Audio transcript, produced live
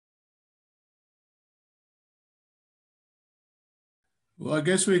Well, I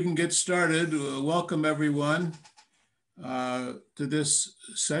guess we can get started. Welcome everyone to this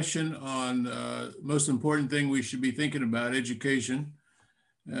session on most important thing we should be thinking about, education.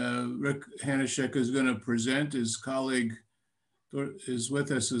 Rick Hanushek is going to present. His colleague is with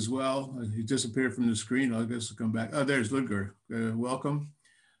us as well. He disappeared from the screen. I guess he'll come back. Oh, there's Ludger. Welcome.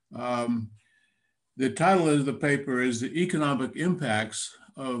 The title of the paper is The Economic Impacts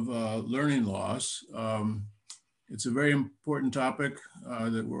of Learning Loss. It's a very important topic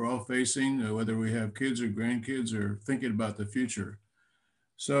that we're all facing, whether we have kids or grandkids or thinking about the future.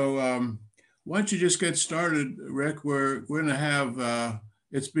 So why don't you just get started, Rick? We're going to have,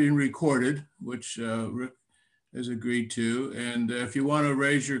 it's being recorded, which Rick has agreed to. And if you want to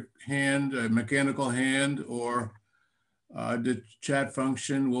raise your hand, a mechanical hand, or the chat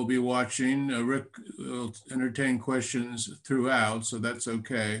function, we'll be watching. Rick will entertain questions throughout, so that's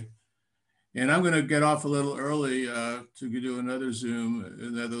okay. And I'm going to get off a little early to do another Zoom,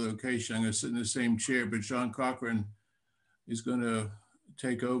 another location. I'm going to sit in the same chair, but John Cochrane is going to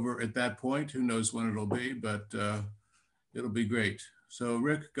take over at that point. Who knows when it'll be, but it'll be great. So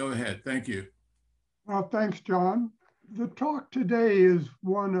Rick, go ahead. Thank you. Thanks, John. The talk today is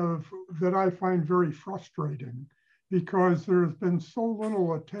one that I find very frustrating because there's been so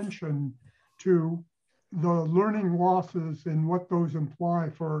little attention to the learning losses and what those imply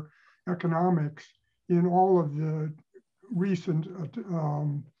for economics in all of the recent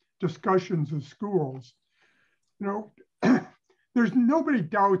discussions of schools. You know, there's nobody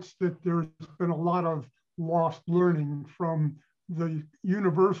doubts that there's been a lot of lost learning from the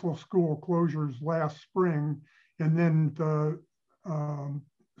universal school closures last spring, and then the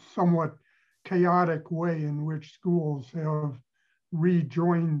somewhat chaotic way in which schools have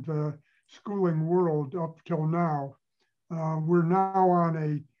rejoined the schooling world up till now. We're now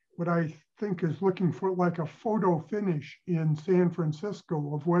on what I think is looking for like a photo finish in San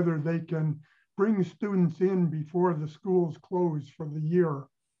Francisco of whether they can bring students in before the schools close for the year.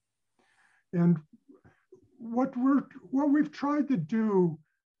 And what we've tried to do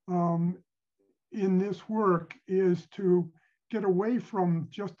in this work is to get away from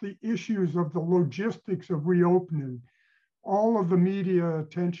just the issues of the logistics of reopening. All of the media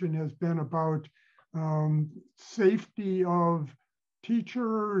attention has been about safety of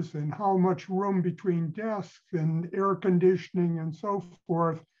teachers and how much room between desks and air conditioning and so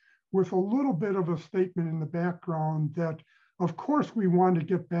forth, with a little bit of a statement in the background that, of course, we want to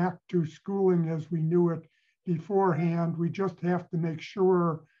get back to schooling as we knew it beforehand. We just have to make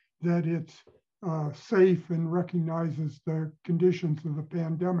sure that it's safe and recognizes the conditions of the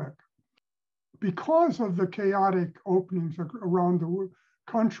pandemic. Because of the chaotic openings around the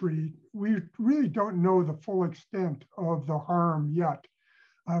country, we really don't know the full extent of the harm yet.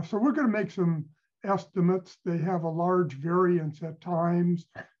 So we're going to make some estimates. They have a large variance at times,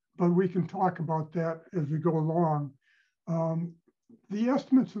 but we can talk about that as we go along. The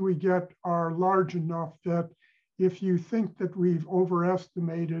estimates that we get are large enough that if you think that we've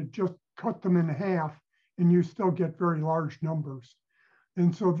overestimated, just cut them in half and you still get very large numbers.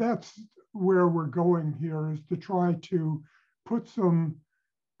 And so that's where we're going here, is to try to put some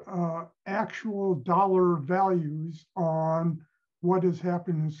actual dollar values on what has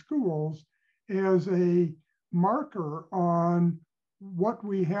happened in schools as a marker on what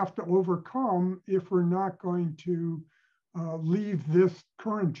we have to overcome if we're not going to leave this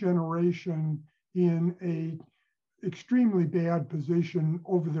current generation in a extremely bad position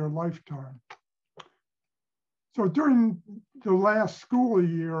over their lifetime. So during the last school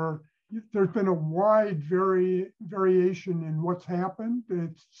year, there's been a wide variation in what's happened.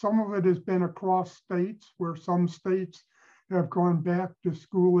 Some of it has been across states, where some states have gone back to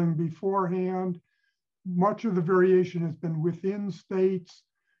schooling beforehand. Much of the variation has been within states.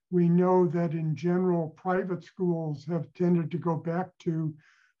 We know that in general, private schools have tended to go back to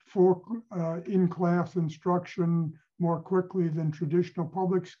full in-class instruction more quickly than traditional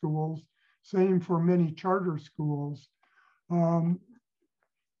public schools. Same for many charter schools.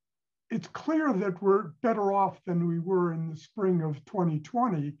 It's clear that we're better off than we were in the spring of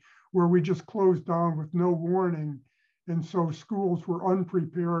 2020, where we just closed down with no warning. And so schools were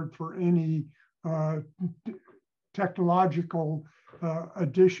unprepared for any technological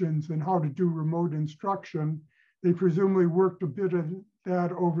additions and how to do remote instruction. They presumably worked a bit of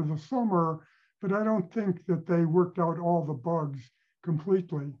that over the summer, but I don't think that they worked out all the bugs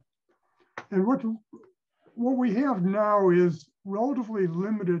completely. And what we have now is relatively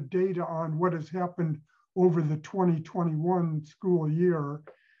limited data on what has happened over the 2021 school year.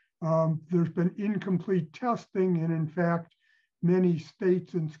 There's been incomplete testing, and in fact, many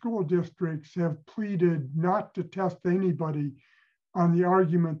states and school districts have pleaded not to test anybody on the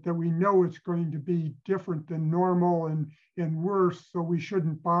argument that we know it's going to be different than normal and worse, so we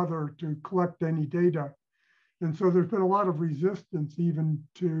shouldn't bother to collect any data. And so there's been a lot of resistance even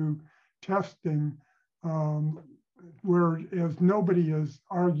to testing, whereas nobody has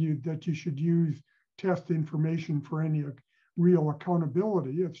argued that you should use test information for any real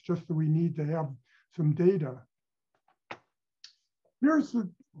accountability. It's just that we need to have some data. Here's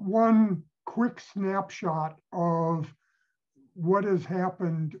one quick snapshot of what has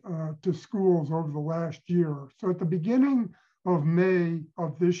happened to schools over the last year. So at the beginning of May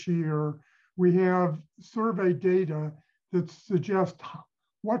of this year, we have survey data that suggests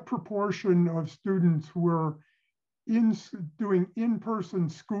what proportion of students were doing in-person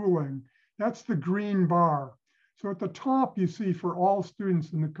schooling. That's the green bar. So at the top, you see for all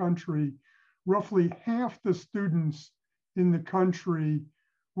students in the country, roughly half the students in the country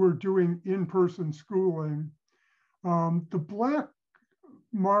were doing in-person schooling. The black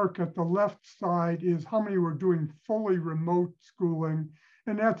mark at the left side is how many were doing fully remote schooling,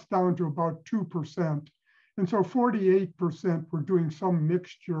 and that's down to about 2%. And so 48% were doing some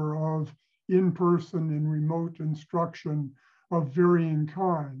mixture of in-person and remote instruction of varying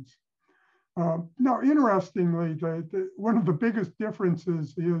kinds. Now, interestingly, one of the biggest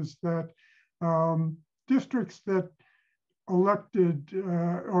differences is that districts that elected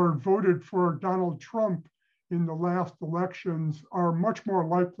or voted for Donald Trump in the last elections are much more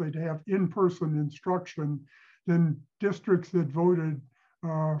likely to have in-person instruction than districts that voted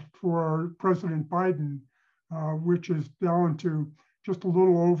for President Biden, which is down to just a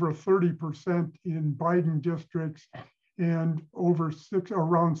little over 30% in Biden districts and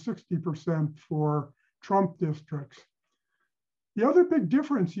around 60% for Trump districts. The other big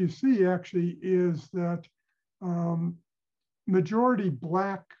difference you see actually is that majority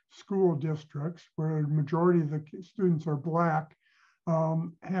Black school districts, where the majority of the students are Black,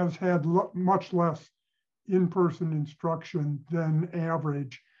 has had much less in-person instruction than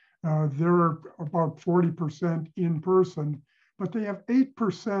average. They're about 40% in person, but they have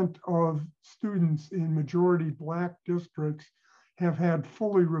 8% of students in majority Black districts have had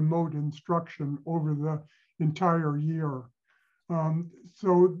fully remote instruction over the entire year.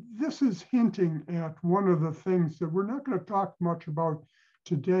 So this is hinting at one of the things that we're not going to talk much about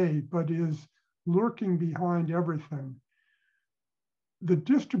today, but is lurking behind everything. The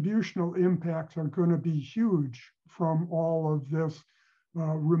distributional impacts are going to be huge from all of this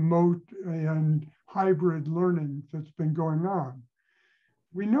remote and hybrid learning that's been going on.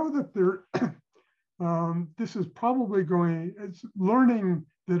 We know that this is probably it's learning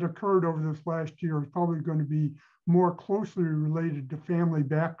that occurred over this last year is probably going to be more closely related to family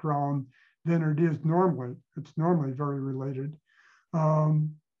background than it is normally. It's normally very related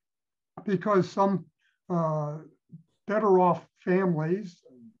because some better off families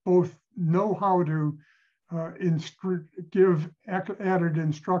both know how to give added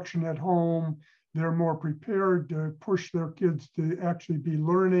instruction at home. They're more prepared to push their kids to actually be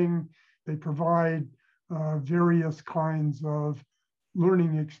learning. They provide various kinds of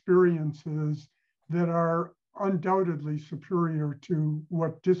learning experiences that are undoubtedly superior to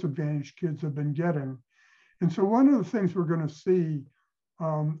what disadvantaged kids have been getting. And so one of the things we're going to see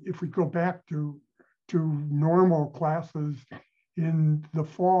if we go back to normal classes in the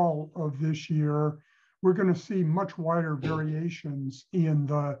fall of this year, we're going to see much wider variations in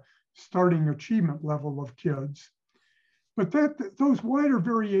the starting achievement level of kids. But those wider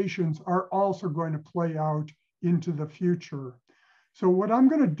variations are also going to play out into the future. So what I'm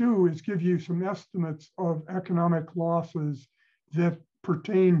going to do is give you some estimates of economic losses that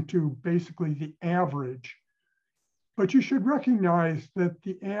pertain to basically the average. But you should recognize that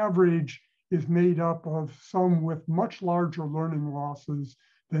the average is made up of some with much larger learning losses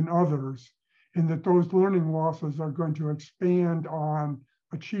than others, and that those learning losses are going to expand on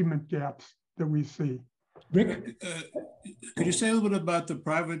achievement gaps that we see. Rick, could you say a little bit about the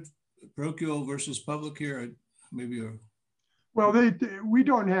private parochial versus public here? Maybe. Well, we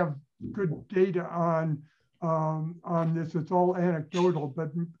don't have good data on this. It's all anecdotal,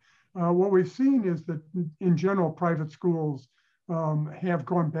 but what we've seen is that in general, private schools have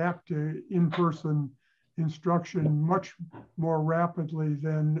gone back to in-person instruction much more rapidly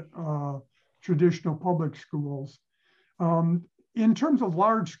than traditional public schools. In terms of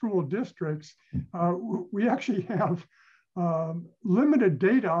large school districts, we actually have limited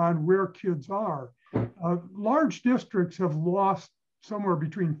data on where kids are. Large districts have lost somewhere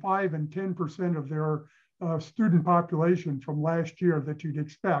between 5 and 10% of their student population from last year that you'd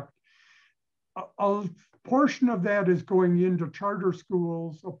expect. A portion of that is going into charter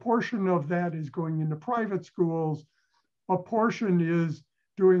schools, a portion of that is going into private schools, a portion is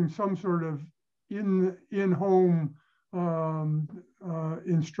doing some sort of in-home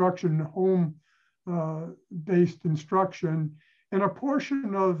instruction, home-based instruction, and a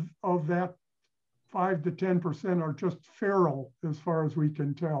portion of that 5 to 10% are just feral, as far as we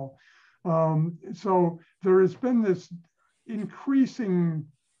can tell. So there has been this increasing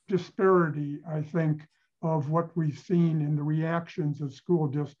disparity, I think, of what we've seen in the reactions of school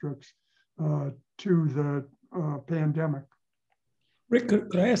districts to the pandemic. Rick,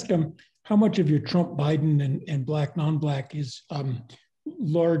 could I ask how much of your Trump, Biden, and black, non-black is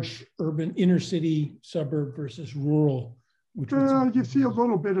large urban inner city suburb versus rural? You see a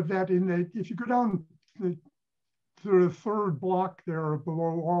little bit of that if you go down to the third block there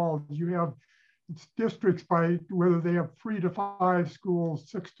below all, you have districts by whether they have 3 to 5 schools,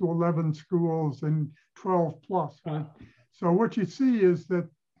 6 to 11 schools, and 12 plus. Right? So what you see is that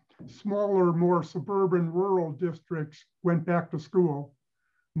smaller, more suburban rural districts went back to school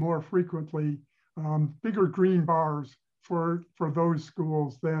more frequently, bigger green bars for those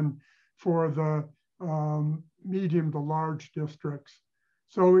schools than for the medium to large districts.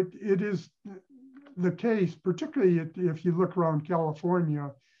 So it is the case, particularly if you look around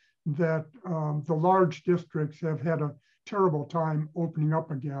California, that the large districts have had a terrible time opening up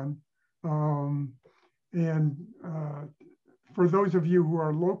again. For those of you who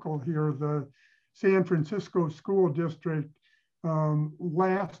are local here, the San Francisco School District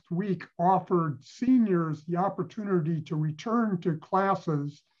last week offered seniors the opportunity to return to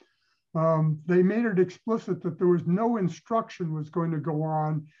classes. They made it explicit that there was no instruction was going to go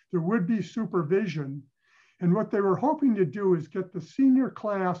on. There would be supervision. And what they were hoping to do is get the senior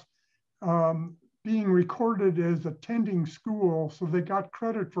class being recorded as attending school, so they got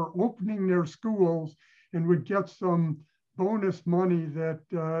credit for opening their schools and would get some bonus money that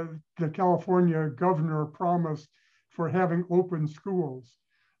the California governor promised for having open schools.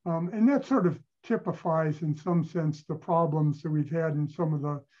 And that sort of typifies in some sense the problems that we've had in some of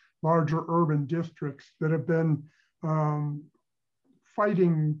the larger urban districts that have been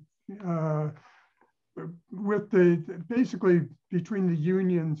fighting with basically between the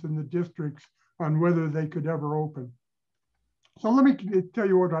unions and the districts on whether they could ever open. So let me tell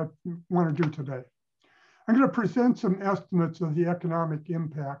you what I want to do today. I'm going to present some estimates of the economic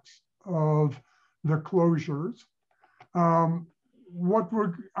impacts of the closures. What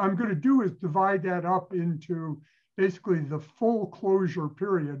I'm going to do is divide that up into basically the full closure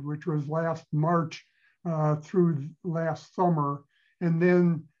period, which was last March through last summer, and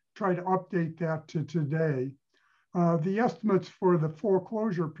then try to update that to today. The estimates for the full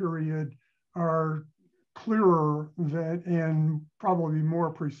closure period are clearer and probably more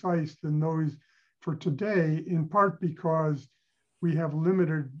precise than those for today, in part because we have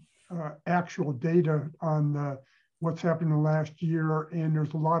limited actual data on what's happened in the last year, and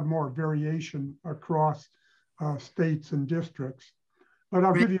there's a lot more variation across states and districts. But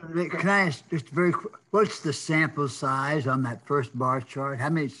I'll give you. Can I ask just very quick, what's the sample size on that first bar chart? How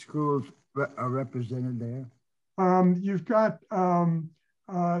many schools are represented there? You've got,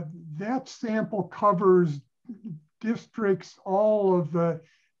 that sample covers districts, all of the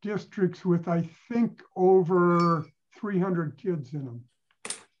districts with, I think, over 300 kids in them.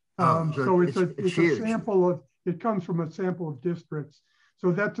 So it's a sample of, it comes from a sample of districts.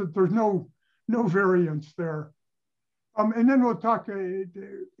 So there's no variance there. And then we'll talk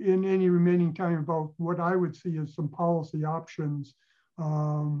in any remaining time about what I would see as some policy options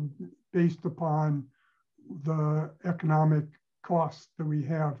based upon the economic costs that we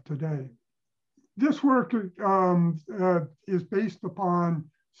have today. This work is based upon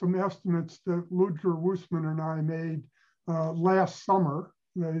some estimates that Ludger Wussman and I made last summer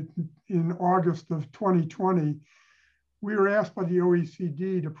in August of 2020. We were asked by the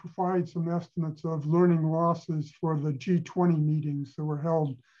OECD to provide some estimates of learning losses for the G20 meetings that were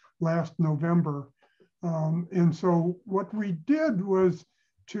held last November. And so what we did was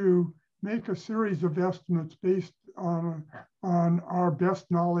to make a series of estimates based on our best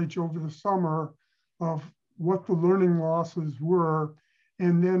knowledge over the summer of what the learning losses were,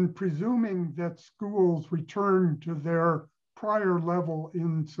 and then presuming that schools returned to their prior level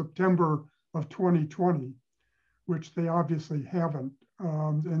in September of 2020. Which they obviously haven't.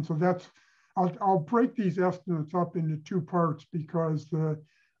 And so I'll break these estimates up into two parts because the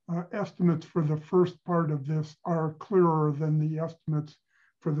estimates for the first part of this are clearer than the estimates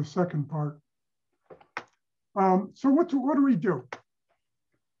for the second part. So what do we do?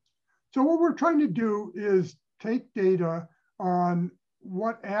 So what we're trying to do is take data on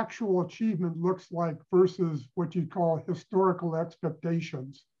what actual achievement looks like versus what you call historical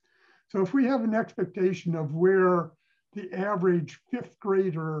expectations. So if we have an expectation of where the average fifth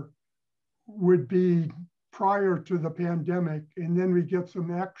grader would be prior to the pandemic, and then we get some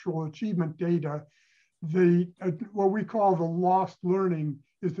actual achievement data, what we call the lost learning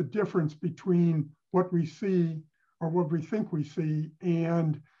is the difference between what we see or what we think we see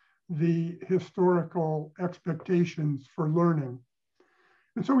and the historical expectations for learning.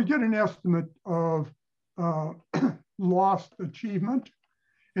 And so we get an estimate of lost achievement,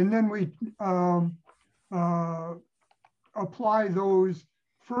 and then we apply those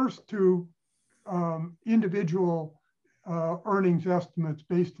first to individual earnings estimates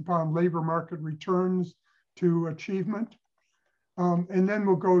based upon labor market returns to achievement. And then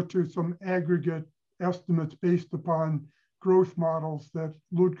we'll go to some aggregate estimates based upon growth models that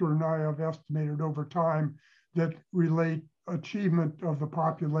Ludger and I have estimated over time that relate achievement of the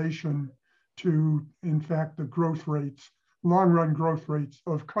population to, in fact, the growth rates, long-run growth rates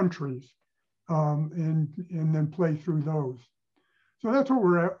of countries, and then play through those. So that's what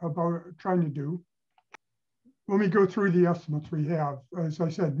we're about trying to do. Let me go through the estimates we have. As I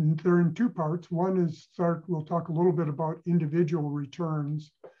said, they're in two parts. One is we'll talk a little bit about individual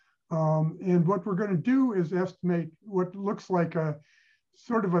returns. And what we're going to do is estimate what looks like a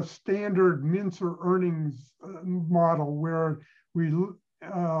sort of a standard Mincer earnings model where we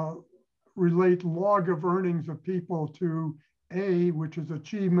relate log of earnings of people to A, which is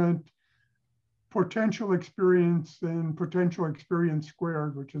achievement, potential experience, and potential experience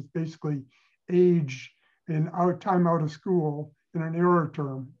squared, which is basically age and time out of school in an error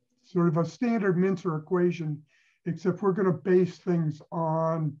term. Sort of a standard Mincer equation, except we're going to base things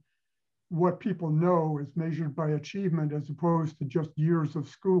on what people know is measured by achievement as opposed to just years of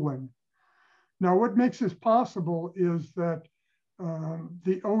schooling. Now, what makes this possible is that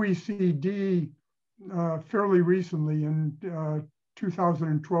the OECD fairly recently in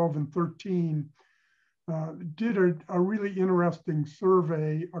 2012 and 13 did a really interesting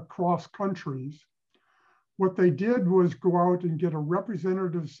survey across countries. What they did was go out and get a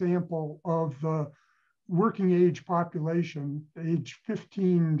representative sample of the working age population, age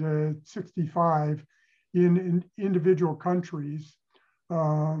 15 to 65 in individual countries,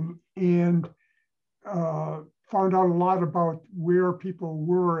 and found out a lot about where people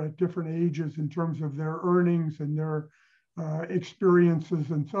were at different ages in terms of their earnings and their experiences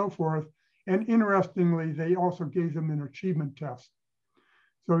and so forth. And interestingly, they also gave them an achievement test.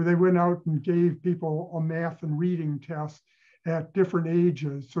 So they went out and gave people a math and reading test at different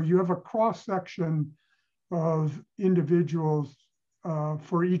ages. So you have a cross-section of individuals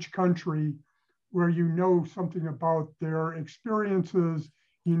for each country where you know something about their experiences,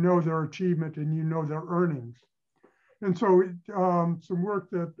 you know their achievement, and you know their earnings. And so some work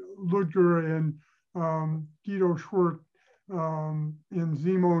that Ludger and Guido Schwert and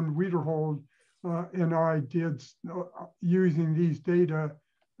Simon Wiederhold and I did using these data,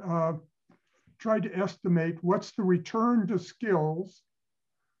 tried to estimate what's the return to skills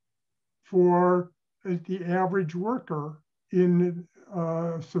for the average worker in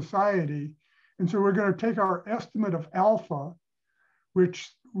society. And so we're going to take our estimate of alpha,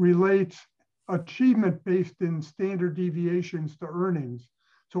 which relates achievement based in standard deviations to earnings.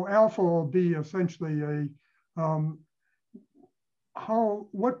 So alpha will be essentially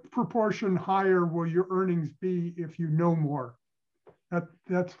what proportion higher will your earnings be if you know more?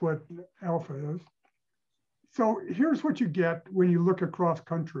 That's what alpha is. So here's what you get when you look across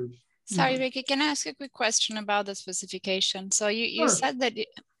countries. Sorry, Ricky, can I ask a quick question about the specification? So you Sure. said that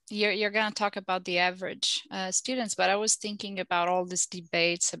you're going to talk about the average students, but I was thinking about all these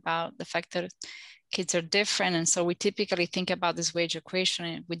debates about the fact that kids are different. And so we typically think about this wage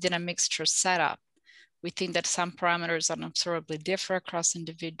equation within a mixture setup. We think that some parameters are observably differ across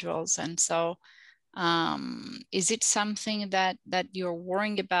individuals. And so is it something that you're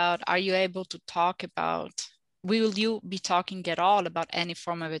worrying about? Are you able to talk about, will you be talking at all about any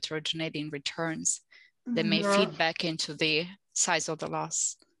form of heterogeneity in returns that may feed back into the size of the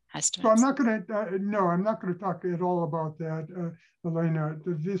loss estimates? So I'm not going to, no, I'm not going to talk at all about that, Elena.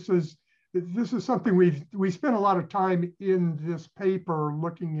 This is something we spent a lot of time in this paper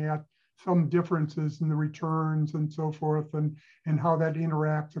looking at some differences in the returns and so forth, and how that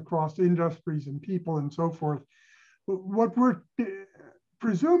interacts across industries and people and so forth. But what we're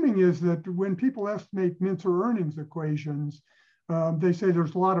presuming is that when people estimate Mincer earnings equations, they say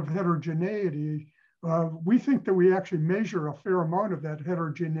there's a lot of heterogeneity. We think that we actually measure a fair amount of that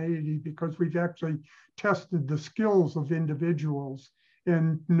heterogeneity because we've actually tested the skills of individuals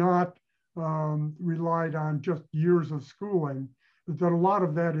and not relied on just years of schooling. That a lot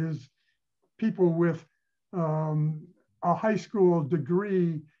of that is people with a high school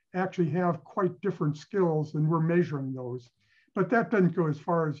degree actually have quite different skills, and we're measuring those. But that doesn't go as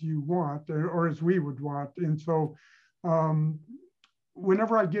far as you want or as we would want. And so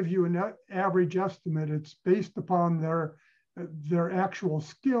whenever I give you an average estimate, it's based upon their actual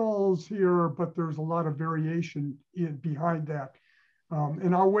skills here, but there's a lot of variation behind that.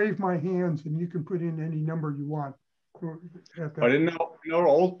 And I'll wave my hands and you can put in any number you want. But in our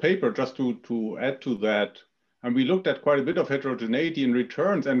old paper, just to add to that, and we looked at quite a bit of heterogeneity in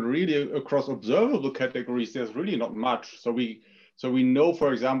returns, and really across observable categories, there's really not much. So we know,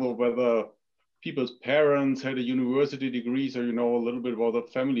 for example, whether people's parents had a university degree, so you know a little bit about the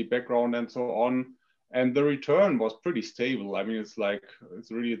family background and so on. And the return was pretty stable. I mean, it's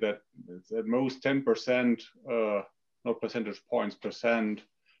really that it's at most 10%, not percentage points, percent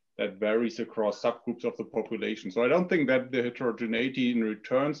that varies across subgroups of the population. So I don't think that the heterogeneity in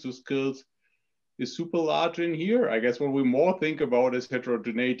returns to skills is super large in here. I guess what we more think about is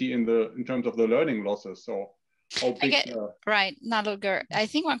heterogeneity in terms of the learning losses. So how big, right, Nalgar. I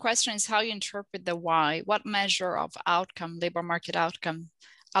think one question is how you interpret the why. What measure of outcome, labor market outcome,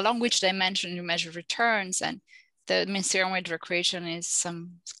 along which dimension you measure returns? And the Ministerial Wage Recreation is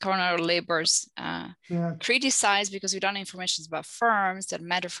some coronary labors criticized because we don't have information about firms that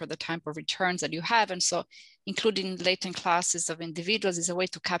matter for the type of returns that you have. And so including latent classes of individuals is a way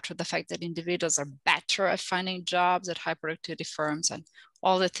to capture the fact that individuals are better at finding jobs at high productivity firms and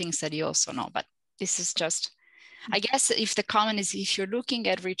all the things that you also know. But this is just, I guess if the comment is, if you're looking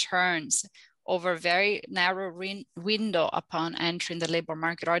at returns over a very narrow window upon entering the labor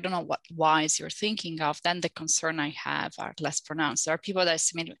market, or I don't know what whys you're thinking of, then the concern I have are less pronounced. There are people that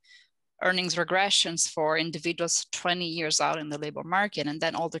estimate earnings regressions for individuals 20 years out in the labor market, and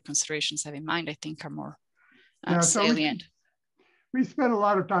then all the considerations I have in mind, I think, are more salient. So we spent a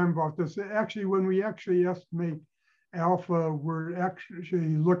lot of time about this. Actually, when we actually estimate alpha, we're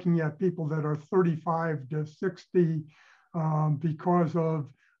actually looking at people that are 35 to 60 because of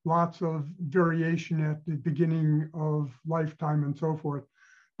lots of variation at the beginning of lifetime and so forth.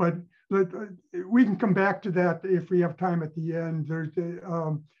 But we can come back to that if we have time at the end. There's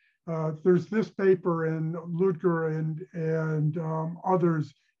this paper, and Ludger and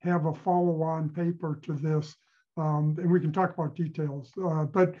others have a follow-on paper to this, and we can talk about details.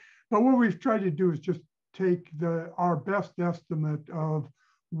 But what we've tried to do is just take our best estimate of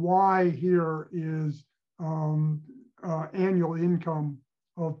why here is annual income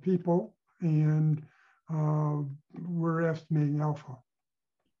of people, and we're estimating alpha.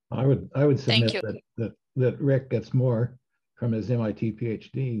 I would submit that Rick gets more from his MIT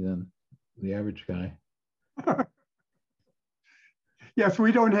PhD than the average guy. Yes,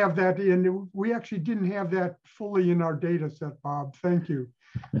 we don't have that in. We actually didn't have that fully in our data set, Bob. Thank you.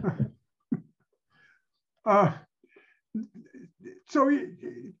 So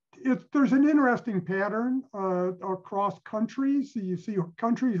there's an interesting pattern across countries. You see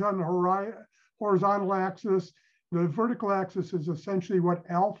countries on the horizontal axis. The vertical axis is essentially what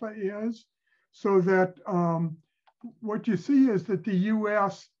alpha is. So that what you see is that the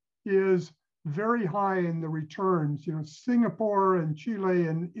US is very high in the returns. You know, Singapore and Chile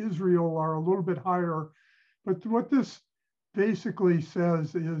and Israel are a little bit higher. But what this basically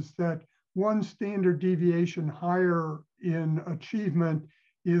says is that one standard deviation higher in achievement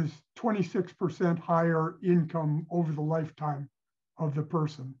is 26% higher income over the lifetime of the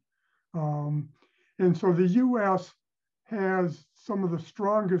person. And so the US has some of the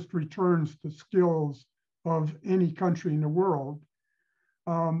strongest returns to skills of any country in the world.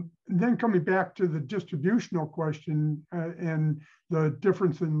 Then coming back to the distributional question and the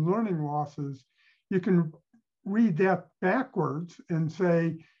difference in learning losses, you can read that backwards and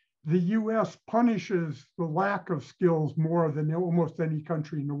say the US punishes the lack of skills more than almost any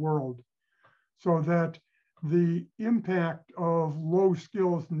country in the world. So that the impact of low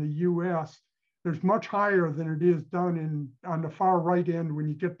skills in the US is much higher than it is down on the far right end when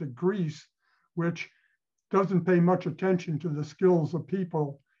you get to Greece, which doesn't pay much attention to the skills of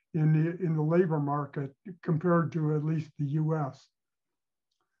people in the labor market compared to at least the US.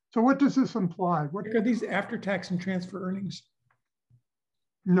 So what does this imply? What are these after tax and transfer earnings?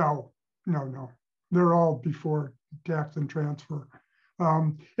 No. They're all before tax and transfer.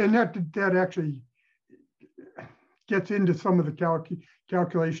 And that actually gets into some of the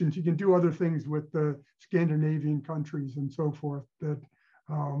calculations. You can do other things with the Scandinavian countries and so forth that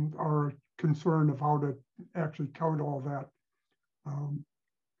are concerned of how to actually count all that.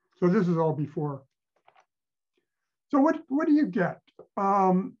 So this is all before. So what do you get?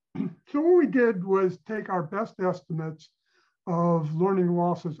 So what we did was take our best estimates of learning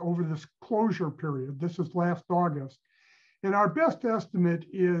losses over this closure period. This is last August. And our best estimate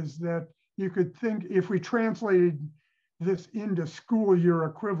is that you could think, if we translated this into school year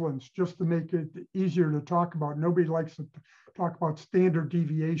equivalents, just to make it easier to talk about. Nobody likes to talk about standard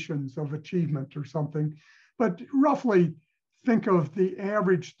deviations of achievement or something, but roughly think of the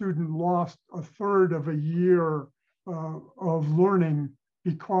average student lost a third of a year of learning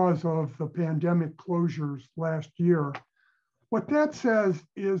because of the pandemic closures last year. What that says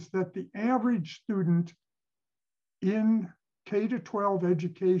is that the average student in K-12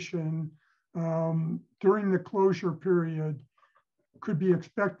 education during the closure period could be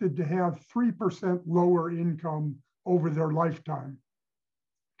expected to have 3% lower income over their lifetime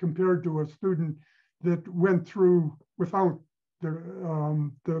compared to a student that went through without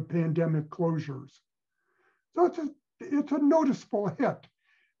the pandemic closures. So it's a noticeable hit.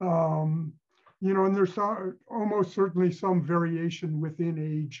 You know, and there's almost certainly some variation within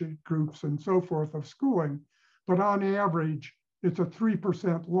age groups and so forth of schooling, but on average, it's a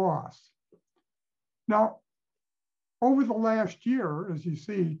 3% loss. Now, over the last year, as you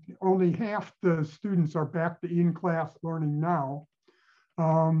see, only half the students are back to in-class learning now.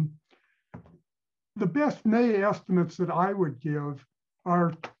 The best May estimates that I would give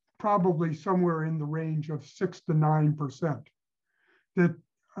are probably somewhere in the range of 6 to 9%. That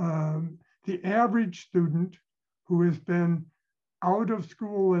the average student who has been out of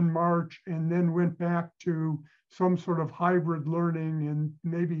school in March and then went back to some sort of hybrid learning and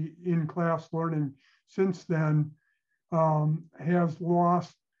maybe in-class learning since then has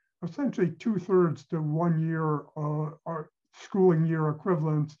lost essentially 2/3 to 1 year or schooling year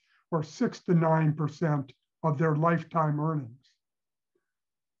equivalents, or 6 to 9% of their lifetime earnings.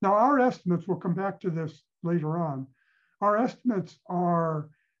 Now, our estimates, we'll come back to this later on, our estimates are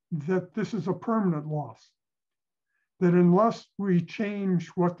that this is a permanent loss, that unless we change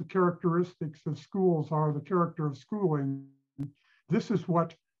what the characteristics of schools are, the character of schooling, this is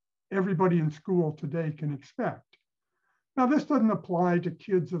what everybody in school today can expect. Now, this doesn't apply to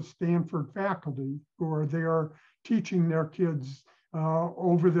kids of Stanford faculty who are there teaching their kids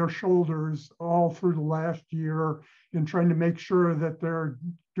over their shoulders all through the last year and trying to make sure that they're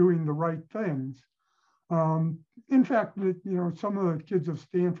doing the right things. In fact, you know, some of the kids of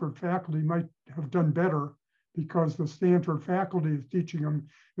Stanford faculty might have done better because the Stanford faculty is teaching them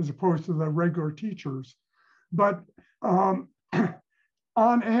as opposed to the regular teachers. But on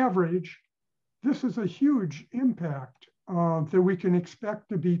average, this is a huge impact that we can expect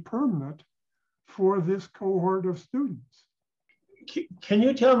to be permanent for this cohort of students. Can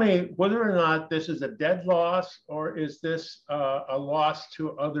you tell me whether or not this is a dead loss, or is this a loss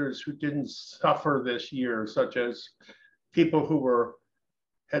to others who didn't suffer this year, such as people who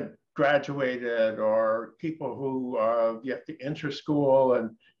had graduated, or people who have to enter school?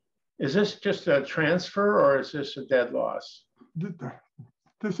 And is this just a transfer, or is this a dead loss?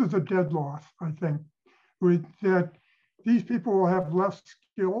 This is a dead loss, I think, that these people will have less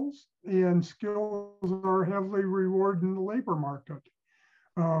skills, and skills are heavily rewarded in the labor market.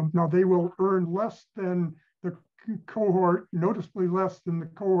 Now, they will earn less than the cohort, noticeably less than the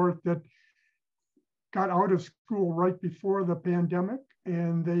cohort that got out of school right before the pandemic,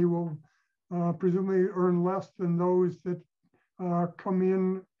 and they will presumably earn less than those that come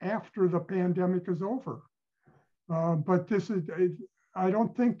in after the pandemic is over. But this is, I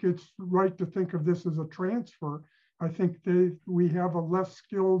don't think it's right to think of this as a transfer. I think we have a less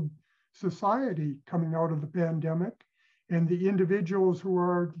skilled society coming out of the pandemic, and the individuals who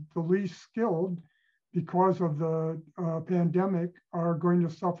are the least skilled because of the pandemic are going to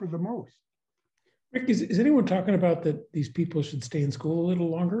suffer the most. Rick, is anyone talking about that these people should stay in school a little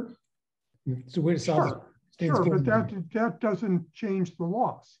longer? It's a way to solve it. Sure, but that doesn't change the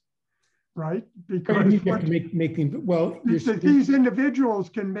loss, right? Because you have to make them, well, these individuals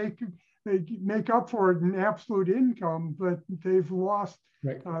can make up for it in absolute income, but they've lost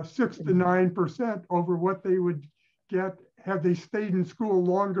 6 to 9% over what they would get had they stayed in school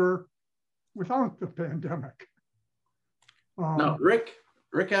longer without the pandemic. Now, Rick,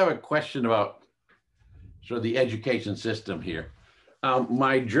 I have a question about sort of the education system here.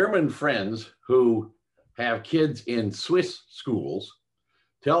 My German friends who have kids in Swiss schools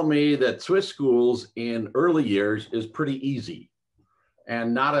tell me that Swiss schools in early years is pretty easy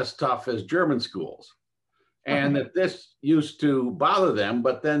and not as tough as German schools. And that this used to bother them,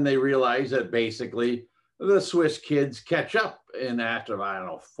 but then they realized that basically the Swiss kids catch up in after, I don't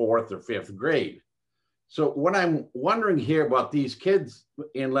know, 4th or 5th grade. So what I'm wondering here about these kids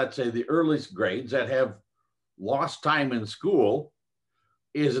in, let's say, the earliest grades that have lost time in school,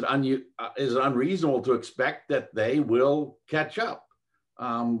 is it unreasonable to expect that they will catch up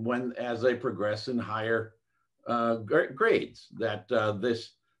as they progress in higher grades, that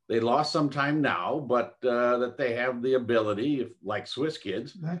they lost some time now, but that they have the ability, if, like Swiss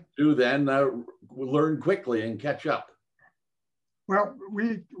kids, to then learn quickly and catch up. Well,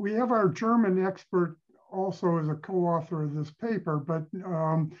 we have our German expert also as a co-author of this paper, but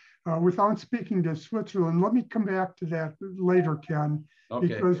without speaking to Switzerland, let me come back to that later, Ken, okay.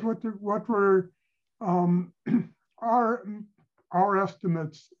 Because what we're our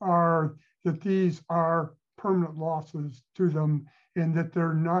estimates are that these are permanent losses to them and that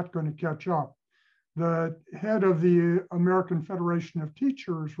they're not going to catch up. The head of the American Federation of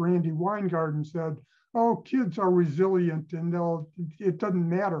Teachers, Randy Weingarten, said, "Oh, kids are resilient and it doesn't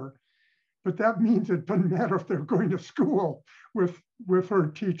matter." But that means it doesn't matter if they're going to school with her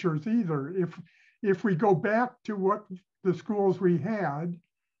teachers either. If we go back to what the schools we had,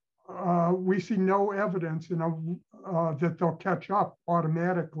 we see no evidence that they'll catch up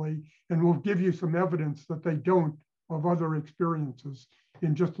automatically, and we'll give you some evidence that they don't of other experiences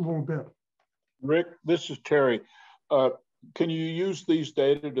in just a little bit. Rick, this is Terry. Can you use these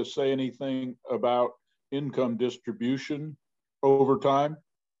data to say anything about income distribution over time?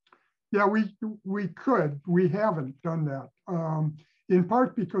 Yeah, we could. We haven't done that, in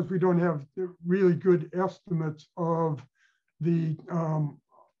part because we don't have really good estimates of the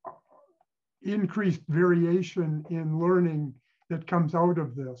increased variation in learning that comes out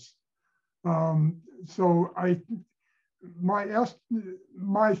of this. So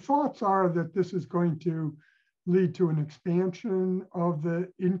my thoughts are that this is going to lead to an expansion of the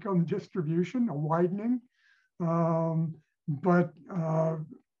income distribution, a widening, but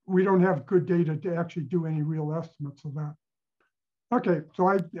we don't have good data to actually do any real estimates of that. Okay, so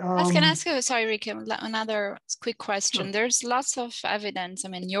I was going to ask you, sorry, Rick, another quick question. Sure. There's lots of evidence, I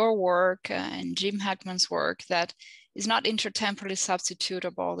mean, your work and Jim Heckman's work, that is not intertemporally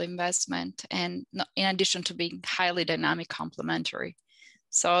substitutable investment, and in addition to being highly dynamic complementary.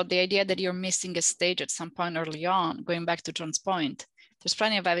 So the idea that you're missing a stage at some point early on, going back to John's point, there's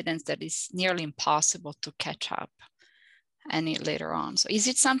plenty of evidence that it's nearly impossible to catch up any later on. So is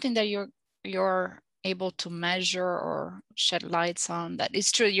it something that you're able to measure or shed lights on? That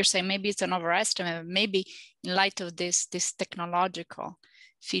is true, you're saying maybe it's an overestimate, maybe in light of this technological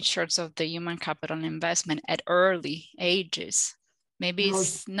features of the human capital investment at early ages, maybe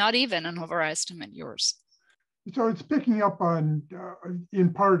it's not even an overestimate, yours. So it's picking up on,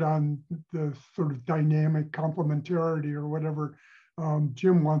 in part, on the sort of dynamic complementarity or whatever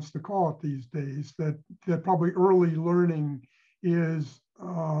Jim wants to call it these days, that probably early learning has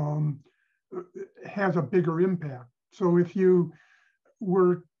a bigger impact. So if you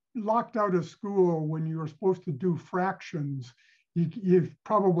were locked out of school when you were supposed to do fractions, you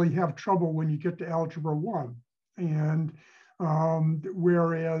probably have trouble when you get to Algebra 1. And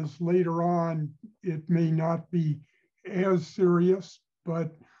whereas later on, it may not be as serious,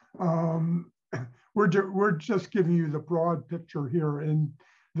 but we're just giving you the broad picture here. And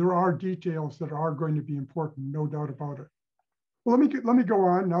there are details that are going to be important, no doubt about it. Well, let me go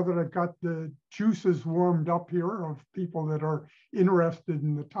on now that I've got the juices warmed up here of people that are interested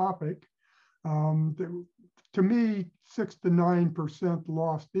in the topic. To me, 6 to 9%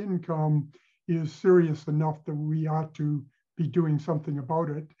 lost income is serious enough that we ought to be doing something about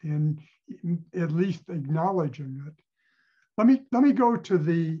it and at least acknowledging it. Let me go to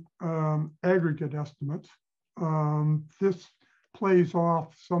the aggregate estimates. This plays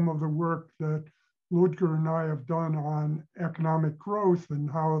off some of the work that Ludger and I have done on economic growth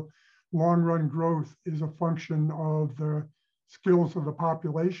and how long-run growth is a function of the skills of the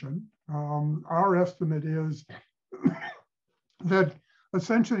population. Our estimate is that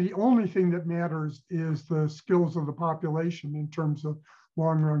essentially the only thing that matters is the skills of the population in terms of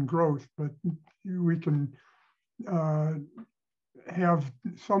long-run growth, but we can have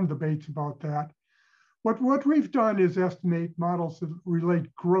some debates about that. What we've done is estimate models that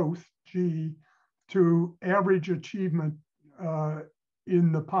relate growth, G, to average achievement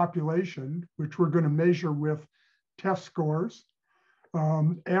in the population, which we're going to measure with test scores,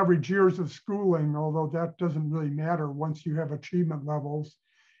 average years of schooling, although that doesn't really matter once you have achievement levels,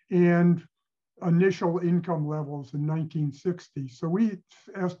 and initial income levels in 1960. So we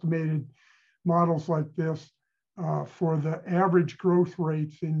estimated models like this for the average growth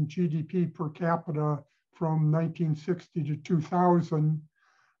rates in GDP per capita from 1960 to 2000.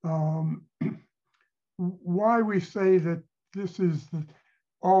 Why we say that this is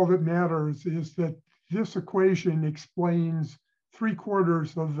all that matters is that this equation explains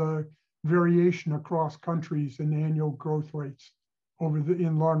 3/4 of the variation across countries in annual growth rates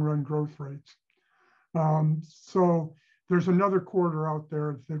in long-run growth rates. So there's another quarter out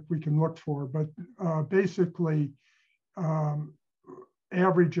there that we can look for, but basically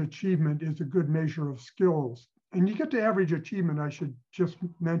average achievement is a good measure of skills. And you get to average achievement, I should just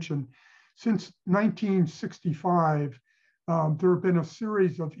mention, since 1965, there have been a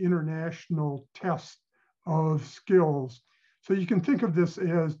series of international tests of skills. So you can think of this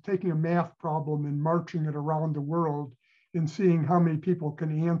as taking a math problem and marching it around the world and seeing how many people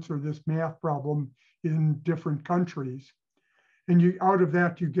can answer this math problem in different countries. And out of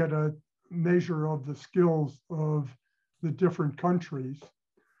that, you get a measure of the skills of the different countries.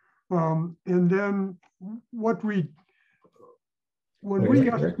 And then when we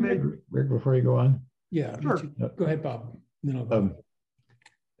estimate— Rick, before you go on. Yeah, sure. Go ahead, Bob. Then I'll go.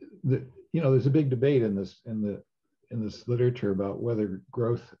 There's a big debate in this literature about whether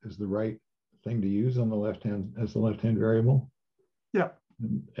growth is the right thing to use on the left-hand as the left-hand variable. Yeah,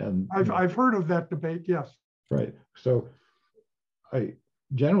 and I've heard of that debate. Yes. Right. So,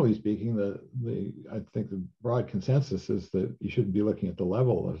 generally speaking, I think the broad consensus is that you shouldn't be looking at the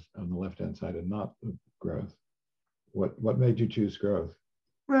level on the left-hand side and not the growth. What made you choose growth?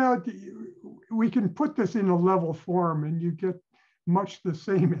 Well, we can put this in a level form and you get much the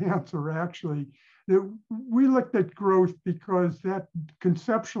same answer, actually. We looked at growth because that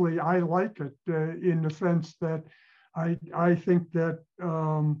conceptually I like it in the sense that I think that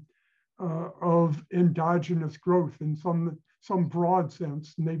of endogenous growth in some broad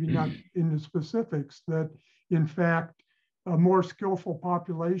sense, maybe not in the specifics, that in fact, a more skillful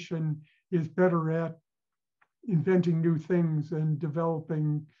population is better at inventing new things and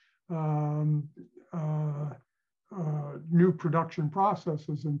developing new production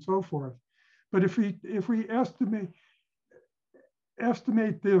processes and so forth. But if we estimate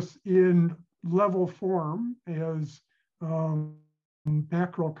this in level form, as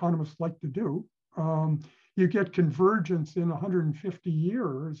macroeconomists like to do, you get convergence in 150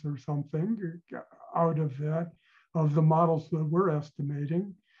 years or something out of that, of the models that we're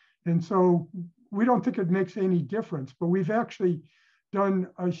estimating. And so we don't think it makes any difference, but we've actually done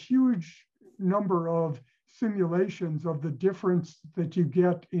a huge number of simulations of the difference that you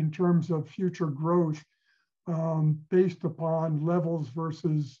get in terms of future growth based upon levels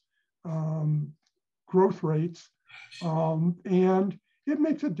versus growth rates. And it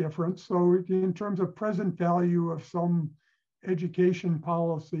makes a difference. So in terms of present value of some education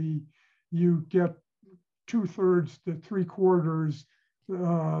policy, you get 2/3 to 3/4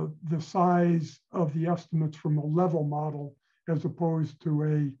 the size of the estimates from a level model as opposed to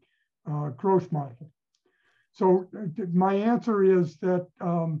a growth model. So my answer is that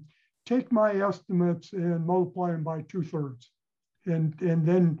take my estimates and multiply them by 2/3. And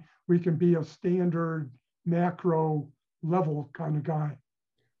then we can be a standard macro level kind of guy.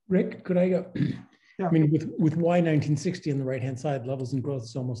 Rick, could I go? Yeah. I mean, with Y 1960 on the right-hand side, levels and growth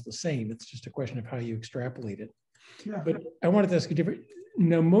is almost the same. It's just a question of how you extrapolate it. Yeah. But I wanted to ask a different,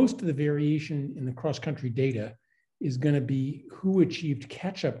 now most of the variation in the cross-country data is going to be who achieved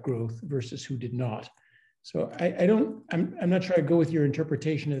catch-up growth versus who did not. So I'm not sure I go with your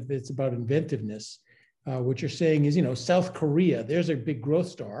interpretation of it's about inventiveness. What you're saying is, South Korea, there's a big growth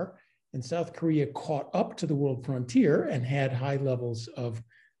star, and South Korea caught up to the world frontier and had high levels of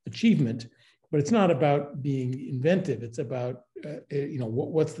achievement. But it's not about being inventive. It's about,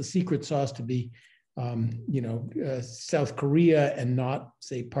 what's the secret sauce to be, South Korea and not,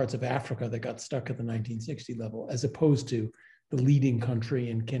 say, parts of Africa that got stuck at the 1960 level, as opposed to the leading country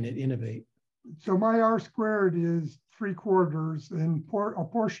and can it innovate? So my R² is 3/4, and a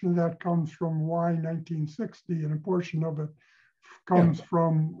portion of that comes from Y 1960, and a portion of it comes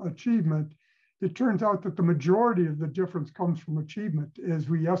from achievement. It turns out that the majority of the difference comes from achievement, as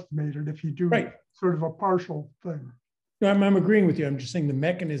we estimated, if you do sort of a partial thing. No, I'm agreeing with you. I'm just saying the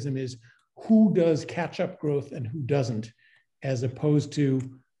mechanism is who does catch-up growth and who doesn't, as opposed to,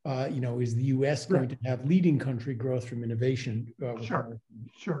 is the US going to have leading country growth from innovation? Sure.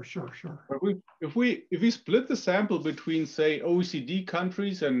 But if we split the sample between, say, OECD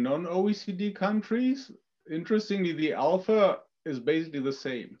countries and non-OECD countries, interestingly, the alpha is basically the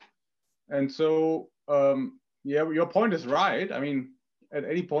same. And so, your point is right. I mean, at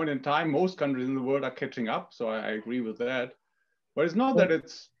any point in time, most countries in the world are catching up. So I agree with that. But it's not that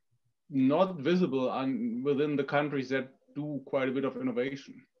it's not visible within the countries that do quite a bit of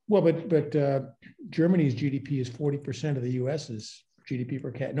innovation. Well, but Germany's GDP is 40% of the US's GDP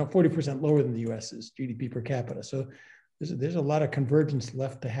per capita. No, 40% lower than the US's GDP per capita. So there's a lot of convergence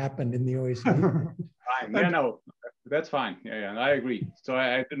left to happen in the OECD. Fine. Yeah, no, that's fine. Yeah, I agree. So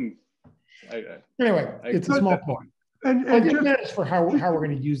I didn't. Anyway, it's a small point. And just for how we're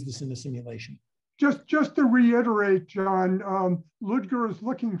going to use this in the simulation. just to reiterate, John, Ludger is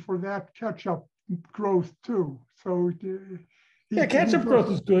looking for that catch-up growth too. So yeah, catch-up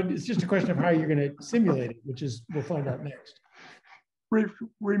growth is good. It's just a question of how you're going to simulate it, which is we'll find out next.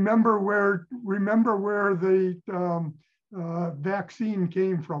 Remember where the vaccine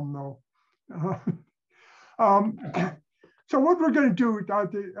came from, though. So what we're going to do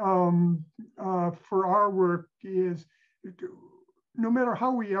for our work is, no matter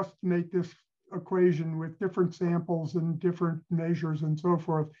how we estimate this equation with different samples and different measures and so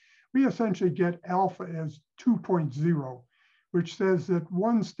forth, we essentially get alpha as 2.0, which says that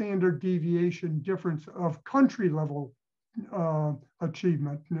one standard deviation difference of country level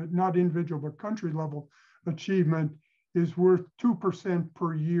achievement, not individual, but country level achievement, is worth 2%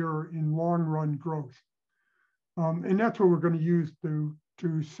 per year in long run growth. And that's what we're going to use to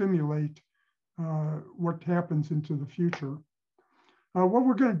simulate what happens into the future. What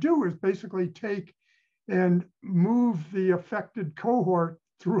we're going to do is basically take and move the affected cohort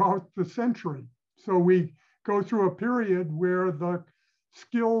throughout the century. So we go through a period where the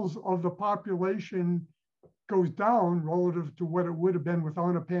skills of the population goes down relative to what it would have been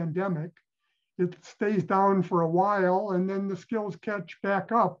without a pandemic. It stays down for a while, and then the skills catch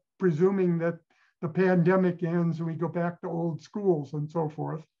back up, presuming that the pandemic ends and we go back to old schools and so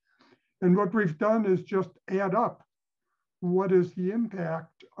forth. And what we've done is just add up what is the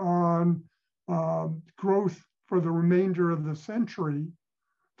impact on growth for the remainder of the century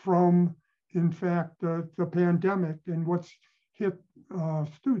from, in fact, the pandemic and what's hit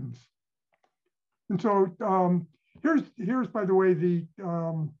students. And so here's, by the way, the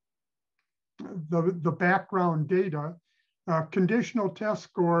background data. Conditional test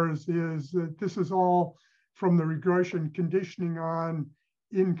scores is, this is all from the regression conditioning on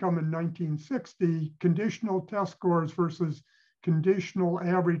income in 1960, conditional test scores versus conditional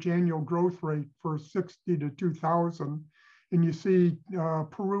average annual growth rate for 60 to 2000. And you see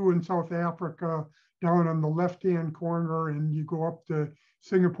Peru and South Africa down on the left-hand corner, and you go up to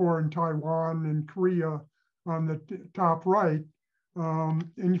Singapore and Taiwan and Korea on the top right.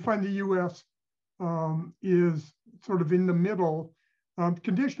 And you find the US is sort of in the middle.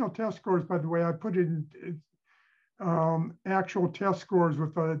 Conditional test scores, by the way, I put in actual test scores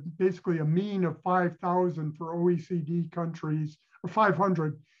with basically a mean of 5,000 for OECD countries, or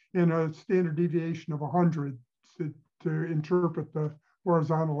 500, and a standard deviation of 100 to interpret the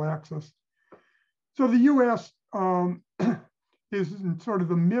horizontal axis. So the US is in sort of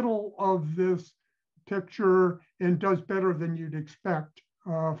the middle of this picture and does better than you'd expect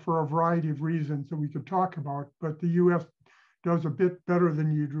for a variety of reasons that we could talk about, but the US does a bit better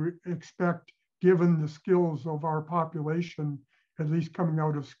than you'd expect given the skills of our population, at least coming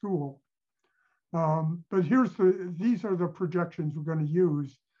out of school. But these are the projections we're going to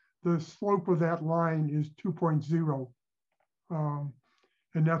use. The slope of that line is 2.0,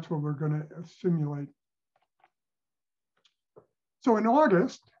 and that's what we're going to simulate. So in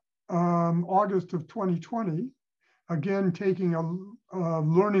August of 2020, again, taking a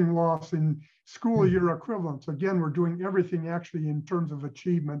learning loss in school year equivalents. Again, we're doing everything actually in terms of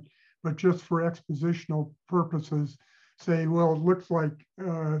achievement, but just for expositional purposes, say, well, it looks like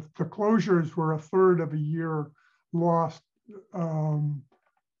the closures were a third of a year lost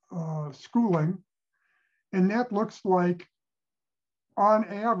schooling. And that looks like, on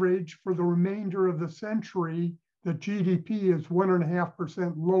average, for the remainder of the century, the GDP is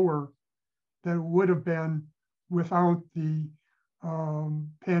 1.5% lower than it would have been without the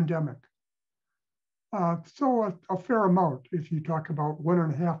pandemic. So a fair amount if you talk about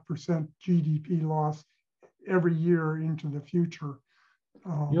 1.5% GDP loss every year into the future.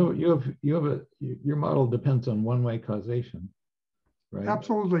 Your model depends on one-way causation, right?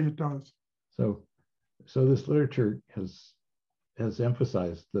 Absolutely, it does. So this literature has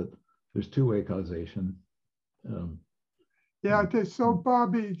emphasized that there's two-way causation. Yeah. So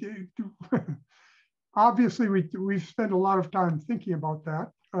Bobby, obviously we've spent a lot of time thinking about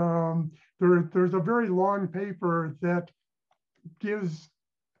that. There's a very long paper that gives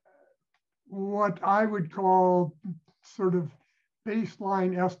what I would call sort of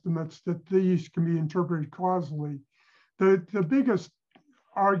baseline estimates that these can be interpreted causally. The biggest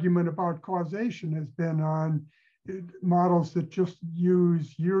argument about causation has been on models that just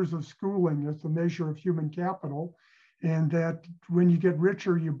use years of schooling as the measure of human capital, and that when you get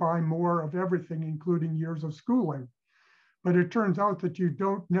richer, you buy more of everything, including years of schooling. But it turns out that you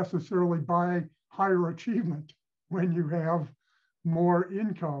don't necessarily buy higher achievement when you have more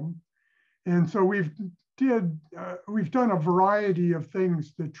income. And so we've done a variety of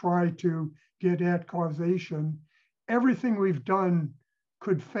things to try to get at causation. Everything we've done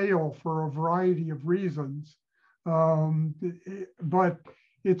could fail for a variety of reasons, but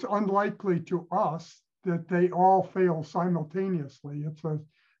it's unlikely to us that they all fail simultaneously. It's a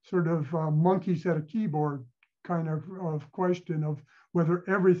sort of monkeys at a keyboard kind of question of whether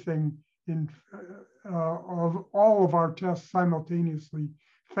everything of all of our tests simultaneously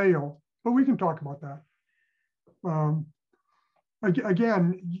fail, but we can talk about that.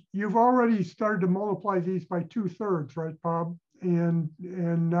 Again, you've already started to multiply these by 2/3, right, Bob? And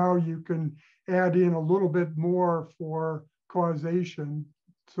now you can add in a little bit more for causation.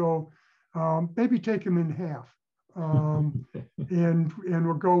 So maybe take them in half, and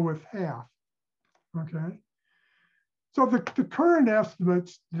we'll go with half. Okay. So the current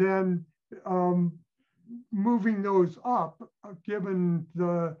estimates then, moving those up, given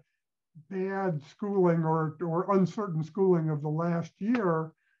the bad schooling or uncertain schooling of the last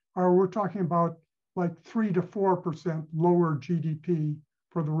year, we're talking about like 3 to 4% lower GDP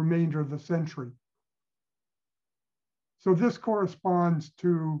for the remainder of the century. So this corresponds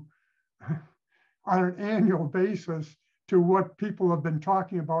to, on an annual basis, to what people have been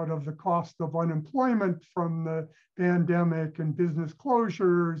talking about of the cost of unemployment from the pandemic and business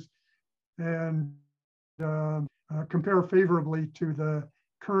closures, and compare favorably to the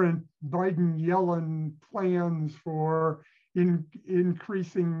current Biden-Yellen plans for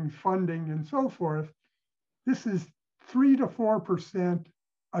increasing funding and so forth. This is 3 to 4%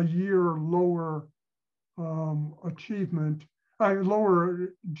 a year lower achievement,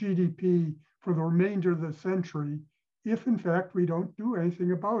 lower GDP for the remainder of the century, if in fact we don't do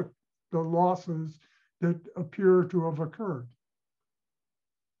anything about the losses that appear to have occurred.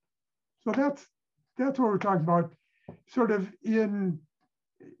 So that's what we're talking about. Sort of in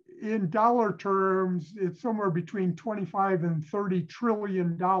dollar terms, it's somewhere between 25 and $30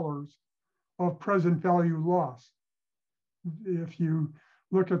 trillion of present value loss. If you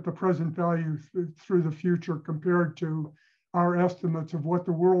look at the present value through the future compared to our estimates of what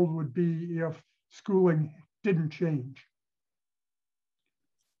the world would be if schooling didn't change.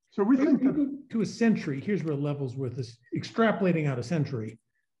 So we think that to a century, here's where levels worth this, extrapolating out a century,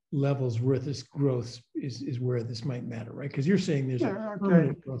 levels worth this growth is where this might matter, right? Because you're saying there's a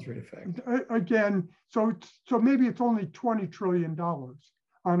permanent growth rate effect. Again, so maybe it's only $20 trillion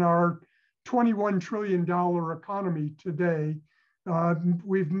on our $21 trillion economy today.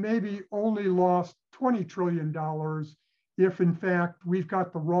 We've maybe only lost $20 trillion if in fact we've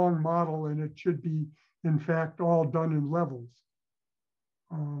got the wrong model and it should be in fact all done in levels.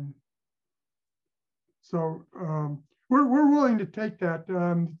 We're willing to take that.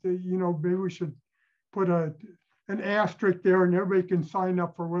 You know, maybe we should put an asterisk there, and everybody can sign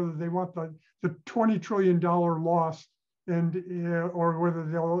up for whether they want the $20 trillion loss, and or whether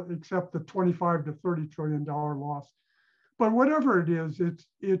they'll accept the $25 to $30 trillion loss. But whatever it is, it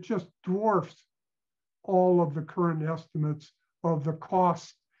just dwarfs all of the current estimates of the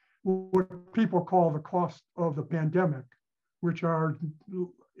cost, what people call the cost of the pandemic, which are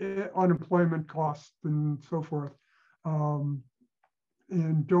unemployment costs and so forth. And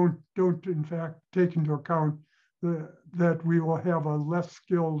don't in fact take into account that we will have a less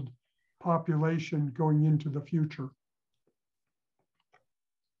skilled population going into the future.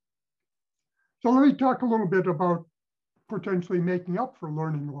 So let me talk a little bit about potentially making up for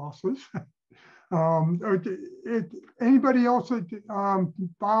learning losses. Anybody else?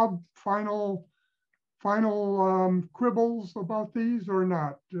 Bob, final quibbles about these or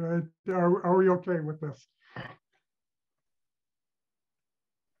not? Are we okay with this?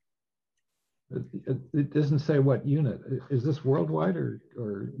 It doesn't say what unit. Is this worldwide or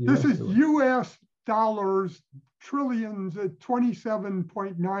US? This is US dollars, trillions,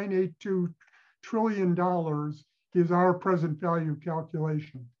 $27.982 trillion is our present value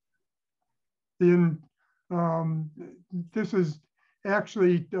calculation. This is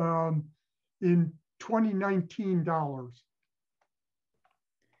actually in 2019 dollars.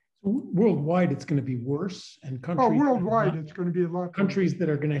 Worldwide, it's going to be worse, and countries. Worldwide, it's going to be a lot. Countries that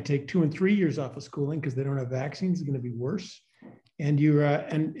are going to take 2 and 3 years off of schooling because they don't have vaccines is going to be worse. And you're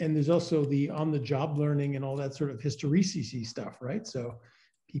and there's also the on-the-job learning and all that sort of hysteresis stuff, right? So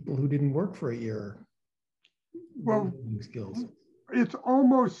people who didn't work for a year, well, skills. It's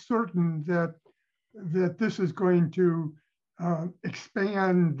almost certain that this is going to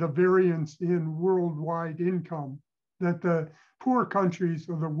expand the variance in worldwide income, that the poor countries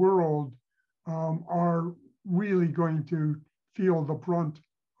of the world are really going to feel the brunt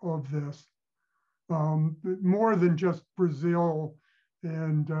of this, more than just Brazil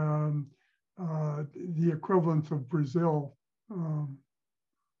and the equivalents of Brazil.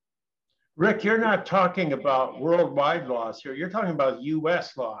 Rick, you're not talking about worldwide loss here. You're talking about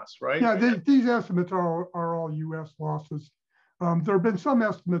U.S. loss, right? Yeah, these estimates are all U.S. losses. There have been some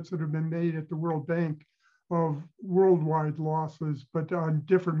estimates that have been made at the World Bank of worldwide losses, but on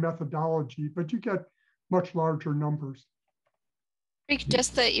different methodology, but you get much larger numbers. Rick,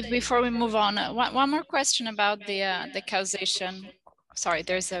 just before we move on, one more question about the causation. Sorry,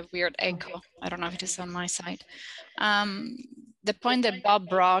 there's a weird echo. I don't know if it is on my side. The point that Bob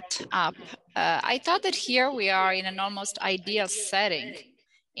brought up, I thought that here we are in an almost ideal setting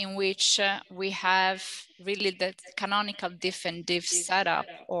in which we have really the canonical diff and diff setup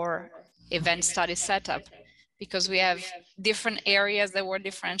or event study setup, because we have different areas that were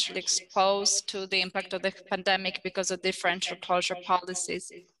differentially exposed to the impact of the pandemic because of differential closure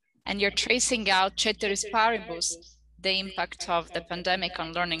policies. And you're tracing out ceteris paribus, the impact of the pandemic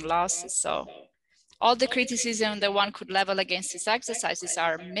on learning losses. So all the criticism that one could level against these exercises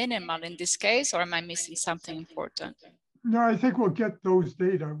are minimal in this case, or am I missing something important? No, I think we'll get those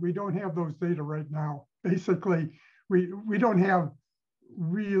data. We don't have those data right now. Basically, we don't have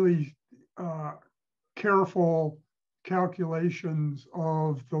really careful calculations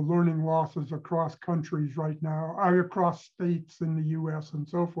of the learning losses across countries right now, across states in the US and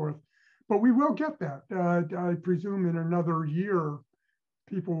so forth. But we will get that. I presume in another year,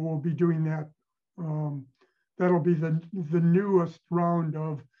 people will be doing that. That'll be the newest round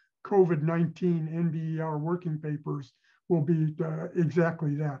of COVID-19 NBER working papers will be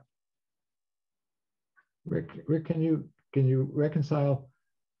exactly that. Rick, can you reconcile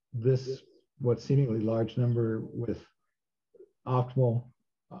this, what seemingly large number, with optimal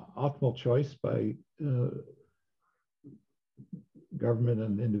choice by government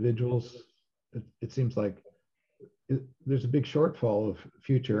and individuals? It seems like there's a big shortfall of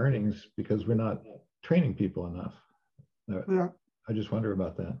future earnings because we're not training people enough. Yeah. I just wonder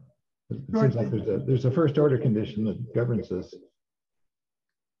about that. It seems like there's a first order condition that governs this.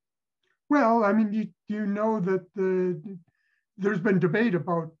 Well, I mean, you know that there's been debate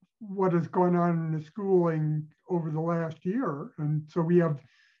about what has gone on in the schooling over the last year. And so we have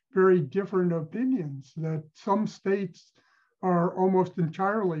very different opinions that some states are almost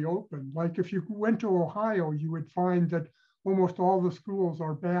entirely open. Like if you went to Ohio, you would find that almost all the schools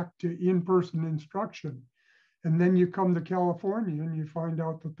are back to in-person instruction. And then you come to California and you find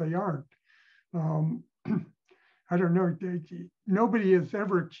out that they aren't. I don't know, nobody has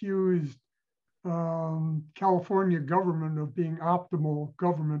ever accused California government of being optimal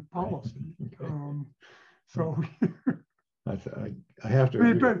government policy. So I have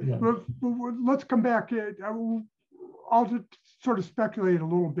to. But let's come back. I'll just sort of speculate a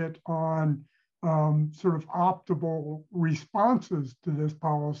little bit on sort of optimal responses to this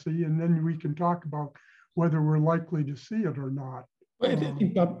policy, and then we can talk about whether we're likely to see it or not. I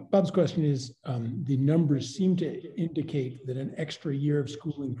think Bob's question is, the numbers seem to indicate that an extra year of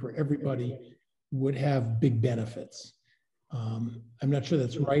schooling for everybody would have big benefits. I'm not sure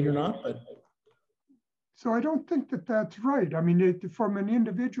that's right or not, but. So I don't think that that's right. I mean, from an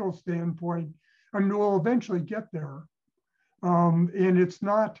individual standpoint, I mean, we'll eventually get there. And it's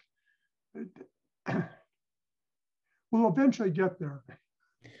not, we'll eventually get there.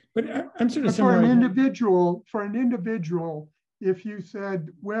 But I'm sort of for an individual, if you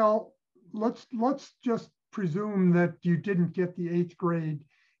said, well, let's just presume that you didn't get the 8th grade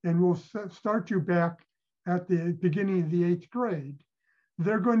and we'll start you back at the beginning of the 8th grade,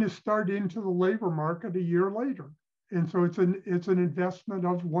 they're going to start into the labor market a year later. And so it's an investment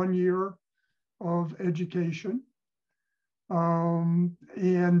of 1 year of education. And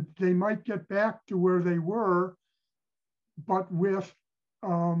they might get back to where they were, but with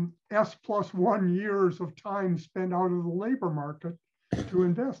S+1 years of time spent out of the labor market to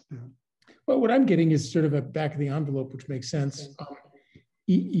invest in. Well, what I'm getting is sort of a back of the envelope, which makes sense.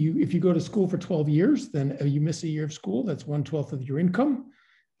 If you go to school for 12 years, then you miss a year of school, that's 1/12 of your income.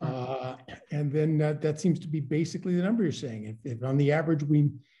 And then that seems to be basically the number you're saying. If on the average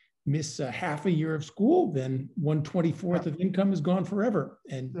we miss half a year of school, then 1/24 of income is gone forever.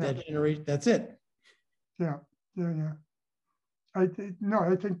 And that's it. Yeah. I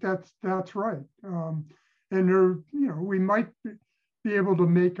think that's right. And there, we might be able to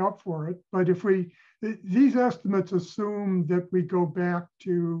make up for it. But if these estimates assume that we go back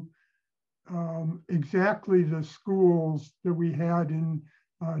to exactly the schools that we had in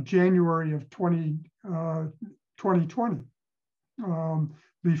January of 2020,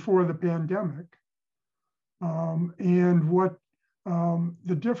 before the pandemic. And what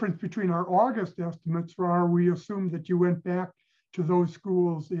the difference between our August estimates are, we assume that you went back to those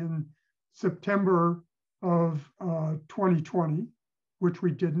schools in September of 2020, which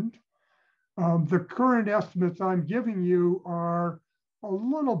we didn't. The current estimates I'm giving you are a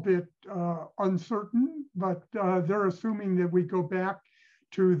little bit uncertain, but they're assuming that we go back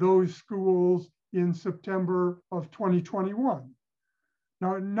to those schools in September of 2021.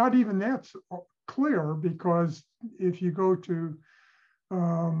 Now, not even that's clear, because if you go to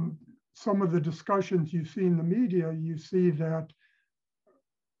some of the discussions you see in the media, you see that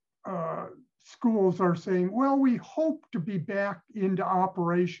schools are saying, well, we hope to be back into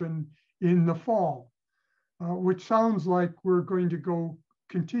operation in the fall, which sounds like we're going to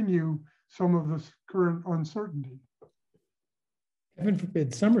continue some of this current uncertainty. Heaven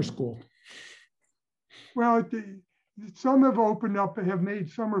forbid summer school. Well, some have opened up and have made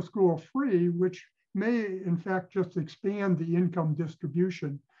summer school free, which may in fact just expand the income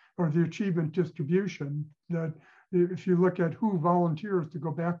distribution or the achievement distribution. That if you look at who volunteers to go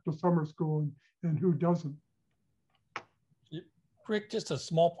back to summer school and who doesn't. Rick, just a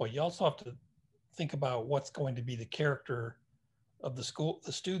small point. You also have to think about what's going to be the character of the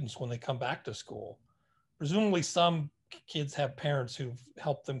students when they come back to school. Presumably some kids have parents who've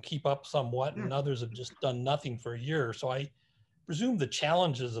helped them keep up somewhat, and others have just done nothing for a year. So I presume the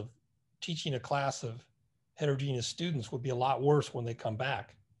challenges of teaching a class of heterogeneous students would be a lot worse when they come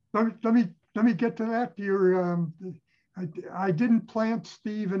back. Let me get to that. I didn't plant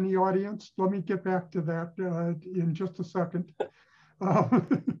Steve in the audience. Let me get back to that in just a second.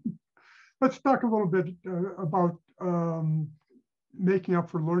 Let's talk a little bit about making up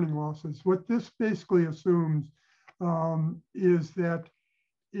for learning losses. What this basically assumes is that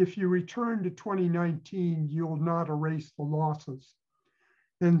if you return to 2019, you'll not erase the losses.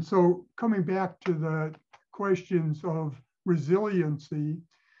 And so coming back to the questions of resiliency,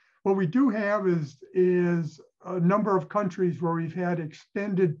 what we do have is a number of countries where we've had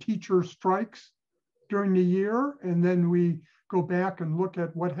extended teacher strikes during the year, and then we go back and look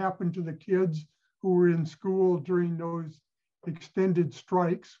at what happened to the kids who were in school during those extended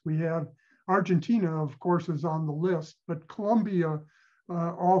strikes. We have Argentina, of course, is on the list, but Colombia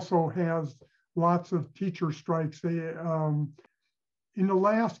also has lots of teacher strikes. They, in the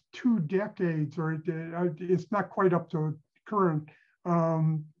last 2 decades, or it's not quite up to current,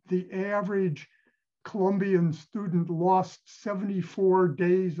 the average Colombian student lost 74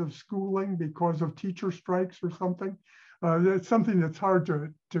 days of schooling because of teacher strikes or something. That's something that's hard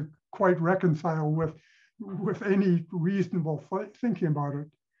to quite reconcile with any reasonable thinking about it.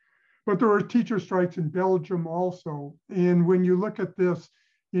 But there are teacher strikes in Belgium also. And when you look at this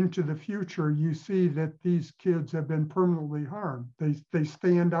into the future, you see that these kids have been permanently harmed. They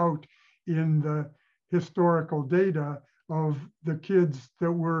stand out in the historical data of the kids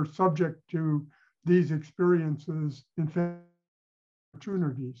that were subject to these experiences in fact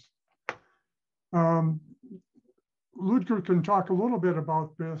opportunities. Ludger can talk a little bit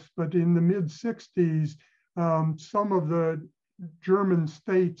about this, but in the mid-60s, some of the German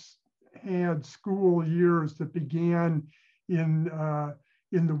states had school years that began in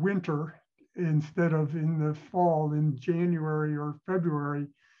the winter instead of in the fall, in January or February.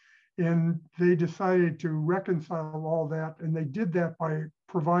 And they decided to reconcile all that. And they did that by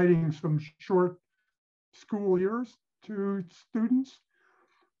providing some short school years to students.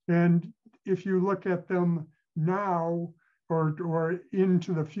 And if you look at them now or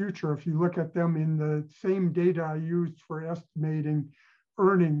into the future, if you look at them in the same data I used for estimating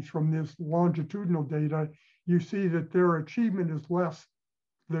earnings from this longitudinal data, you see that their achievement is less.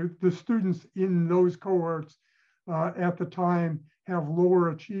 The students in those cohorts at the time have lower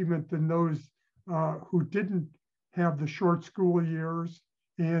achievement than those who didn't have the short school years,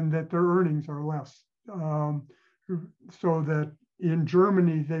 and that their earnings are less. So that in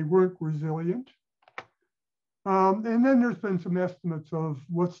Germany, they weren't resilient. And then there's been some estimates of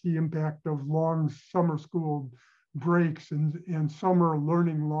what's the impact of long summer school breaks and summer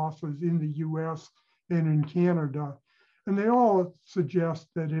learning losses in the US and in Canada. And they all suggest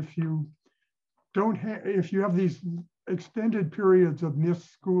that if you have these extended periods of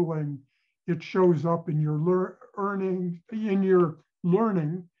missed schooling, it shows up in your learning and your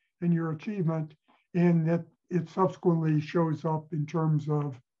achievement, and that it subsequently shows up in terms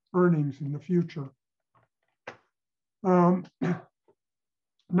of earnings in the future. Now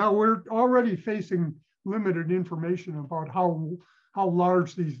we're already facing limited information about how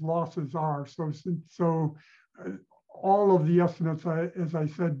large these losses are. So all of the estimates, as I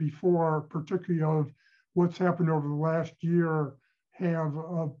said before, particularly of what's happened over the last year, have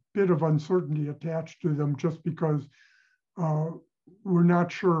a bit of uncertainty attached to them just because we're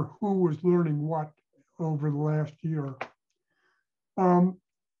not sure who was learning what over the last year.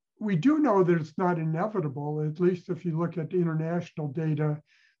 We do know that it's not inevitable, at least if you look at international data,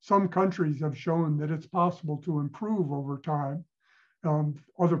 some countries have shown that it's possible to improve over time.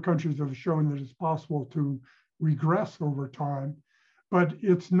 Other countries have shown that it's possible to regress over time, but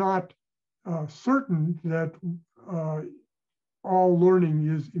it's not certain that all learning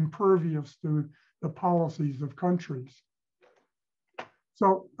is impervious to the policies of countries.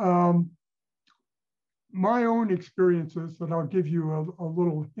 So my own experiences, that I'll give you a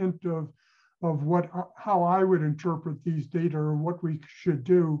little hint of how I would interpret these data or what we should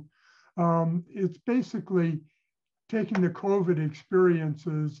do. It's basically taking the COVID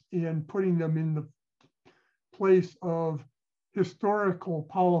experiences and putting them in the place of historical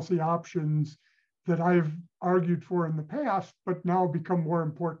policy options that I've argued for in the past, but now become more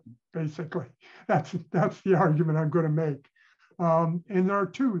important, basically. That's the argument I'm going to make. And there are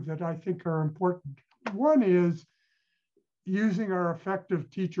two that I think are important. One is using our effective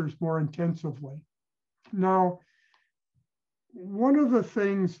teachers more intensively. Now, one of the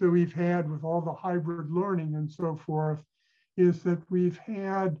things that we've had with all the hybrid learning and so forth is that we've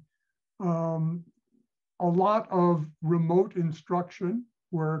had a lot of remote instruction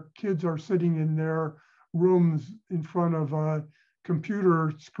where kids are sitting in their rooms in front of a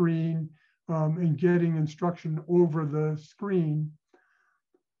computer screen and getting instruction over the screen.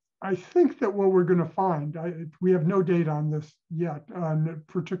 I think that what we're going to find, we have no data on this yet,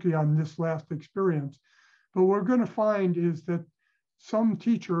 particularly on this last experience, but what we're going to find is that some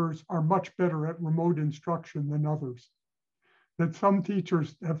teachers are much better at remote instruction than others, that some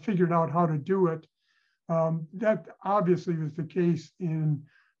teachers have figured out how to do it. That obviously was the case in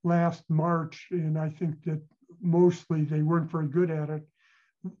last March, and I think that mostly they weren't very good at it.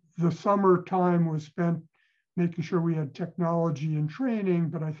 The summer time was spent making sure we had technology and training,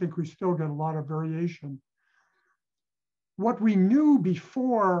 but I think we still get a lot of variation. What we knew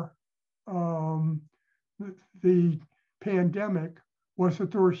before the pandemic was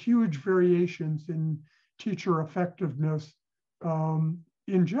that there were huge variations in teacher effectiveness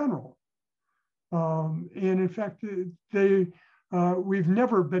in general. And in fact, we've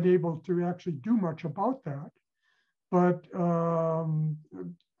never been able to actually do much about that. But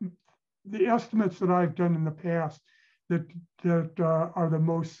the estimates that I've done in the past that are the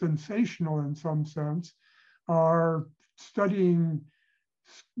most sensational in some sense are studying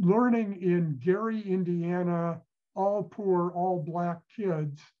learning in Gary, Indiana, all poor, all Black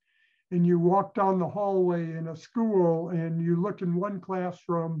kids. And you walk down the hallway in a school and you look in one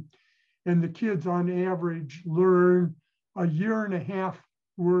classroom and the kids on average learn a year and a half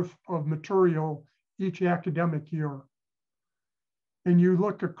worth of material each academic year. And you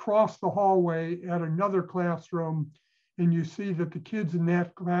look across the hallway at another classroom and you see that the kids in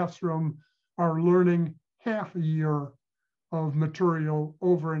that classroom are learning half a year of material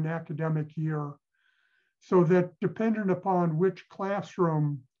over an academic year. So that depending upon which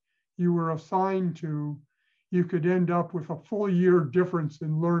classroom you were assigned to, you could end up with a full year difference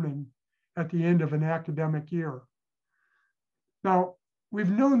in learning at the end of an academic year. Now,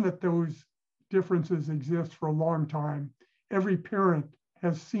 we've known that those differences exist for a long time. Every parent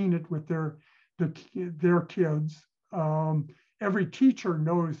has seen it with their kids. Every teacher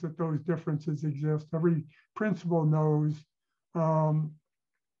knows that those differences exist. Every principal knows. But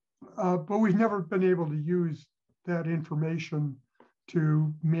we've never been able to use that information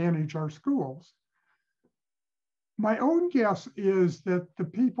to manage our schools. My own guess is that the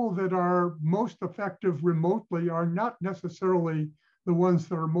people that are most effective remotely are not necessarily the ones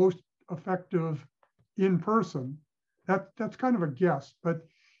that are most effective in person. That's kind of a guess, but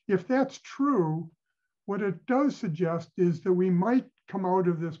if that's true, what it does suggest is that we might come out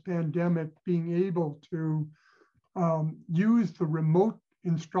of this pandemic being able to use the remote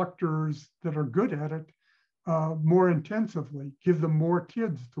instructors that are good at it more intensively, give them more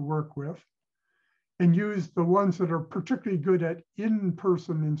kids to work with, and use the ones that are particularly good at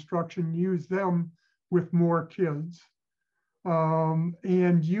in-person instruction, use them with more kids,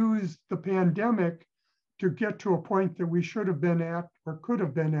 and use the pandemic to get to a point that we should have been at or could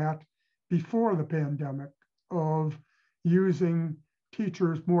have been at before the pandemic of using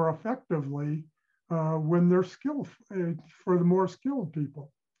teachers more effectively when they're skilled, for the more skilled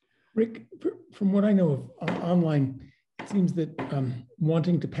people. Rick, from what I know of online, it seems that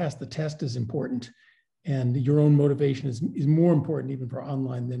wanting to pass the test is important, and your own motivation is more important even for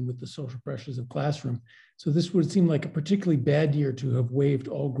online than with the social pressures of classroom. So this would seem like a particularly bad year to have waived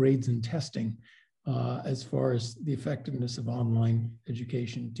all grades and testing as far as the effectiveness of online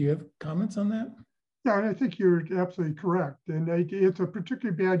education. Do you have comments on that? Yeah, and I think you're absolutely correct. And it's a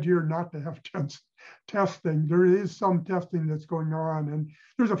particularly bad year not to have testing. There is some testing that's going on, and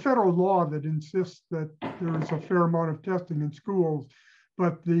there's a federal law that insists that there is a fair amount of testing in schools.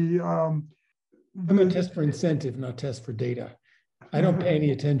 But the I'm a test for incentive, not test for data. I don't pay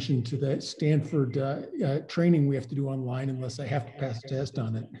any attention to the Stanford training we have to do online unless I have to pass a test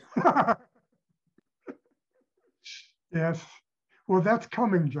on it. Yes. Well, that's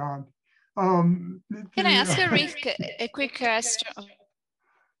coming, John. Can I ask a quick question?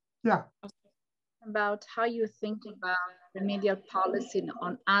 Yeah. About how you think about remedial policy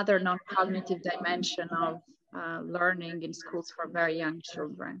on other non-cognitive dimension of learning in schools for very young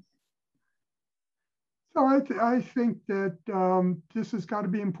children? So I think that this has got to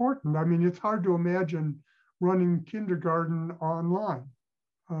be important. I mean, it's hard to imagine running kindergarten online.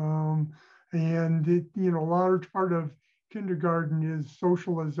 And a large part of kindergarten is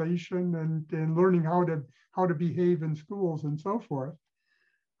socialization and learning how to behave in schools and so forth.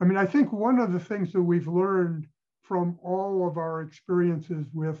 I mean, I think one of the things that we've learned from all of our experiences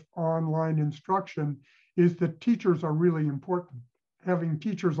with online instruction is that teachers are really important. Having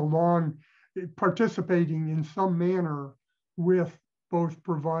teachers along, participating in some manner with both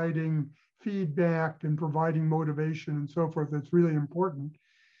providing feedback and providing motivation and so forth, that's really important.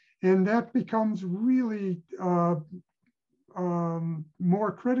 And that becomes really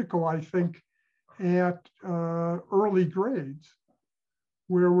more critical, I think, at early grades,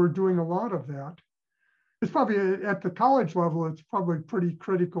 where we're doing a lot of that. It's probably at the college level, it's probably pretty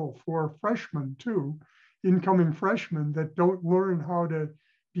critical for freshmen too, incoming freshmen that don't learn how to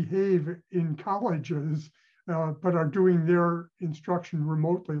behave in colleges, but are doing their instruction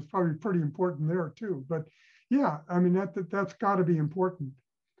remotely. It's probably pretty important there too. But yeah, I mean, that's got to be important.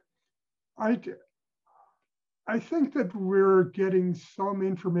 I think that we're getting some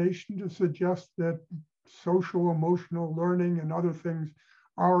information to suggest that social emotional learning and other things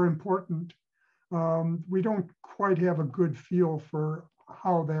are important. We don't quite have a good feel for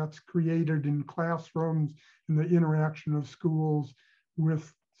how that's created in classrooms and the interaction of schools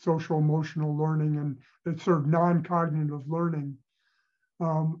with social emotional learning and the sort of non-cognitive learning.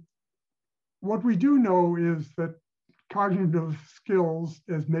 What we do know is that cognitive skills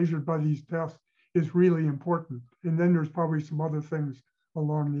as measured by these tests is really important. And then there's probably some other things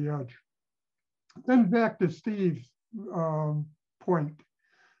along the edge. Then back to Steve's point.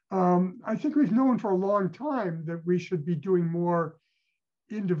 I think we've known for a long time that we should be doing more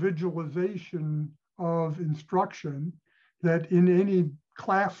individualization of instruction, that in any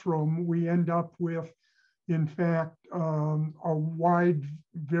classroom we end up with, in fact, a wide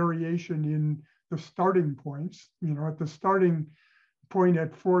variation in the starting points. At the starting point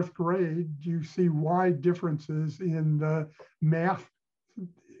at 4th grade, you see wide differences in the math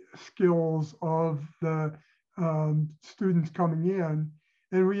skills of the students coming in.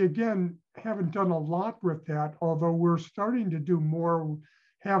 And we, again, haven't done a lot with that, although we're starting to do more,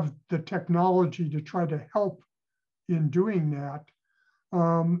 have the technology to try to help in doing that.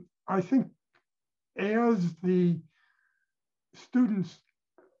 I think as the students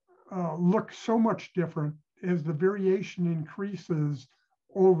look so much different, as the variation increases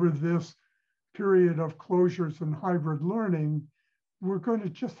over this period of closures and hybrid learning, we're going to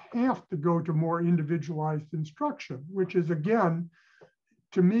just have to go to more individualized instruction, which is, again,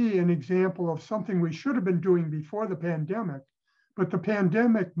 to me, an example of something we should have been doing before the pandemic, but the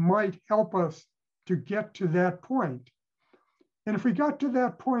pandemic might help us to get to that point. And if we got to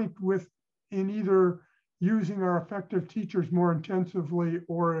that point in either using our effective teachers more intensively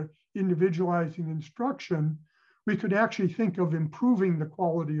or individualizing instruction, we could actually think of improving the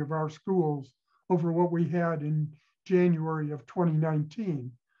quality of our schools over what we had in January of 2019.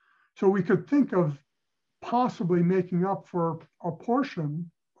 So we could think of possibly making up for a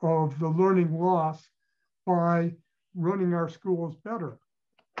portion of the learning loss by running our schools better.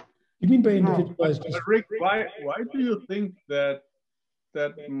 You mean by individualized? Rick, why do you think that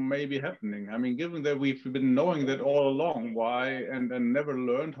may be happening? I mean, given that we've been knowing that all along, why and never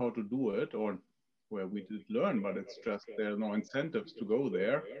learned how to do it, or well, we did learn, but it's just there are no incentives to go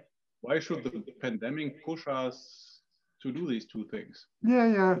there. Why should the pandemic push us to do these two things?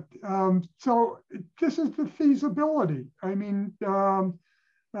 Yeah. So this is the feasibility. I mean,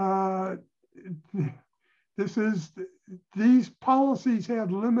 these policies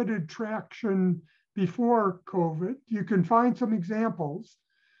had limited traction before COVID. You can find some examples.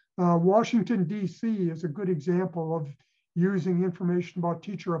 Washington, D.C. is a good example of using information about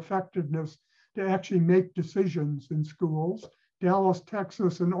teacher effectiveness to actually make decisions in schools. Dallas,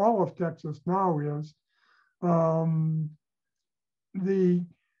 Texas, and all of Texas now is.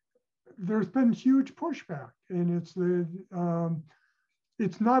 There's been huge pushback, and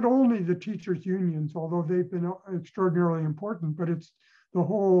it's not only the teachers' unions, although they've been extraordinarily important, but it's the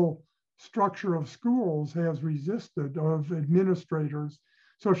whole structure of schools has resisted, of administrators.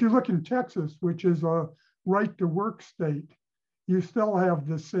 So if you look in Texas, which is a right to work state, you still have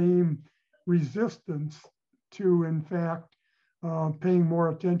the same resistance to, in fact, paying more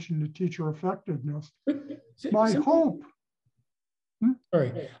attention to teacher effectiveness. My hope. Sorry,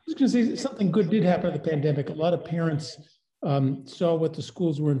 I was going to say something good did happen in the pandemic. A lot of parents saw what the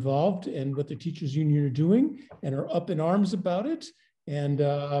schools were involved and what the teachers union are doing and are up in arms about it. And,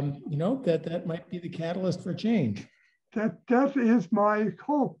 you know, that might be the catalyst for change. That is my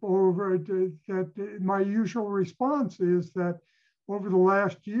hope. Over that, my usual response is that over the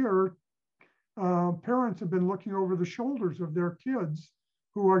last year, parents have been looking over the shoulders of their kids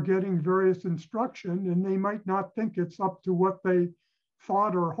who are getting various instruction, and they might not think it's up to what they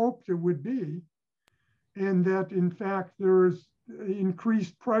thought or hoped it would be. And that, in fact, there's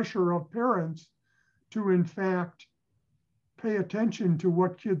increased pressure of parents to, in fact, pay attention to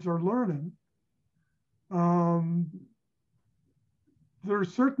what kids are learning.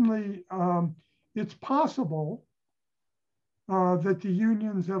 There's certainly, it's possible that the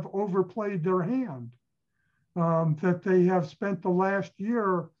unions have overplayed their hand, that they have spent the last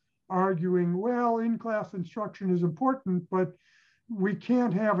year arguing, well, in-class instruction is important, but we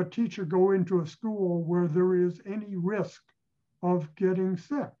can't have a teacher go into a school where there is any risk of getting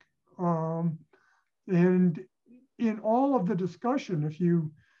sick. And in all of the discussion, if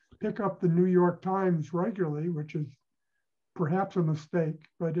you pick up the New York Times regularly, which is perhaps a mistake,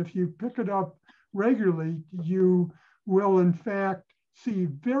 but if you pick it up regularly, you will in fact see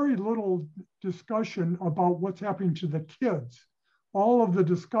very little discussion about what's happening to the kids. All of the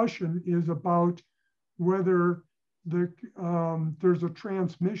discussion is about whether there's a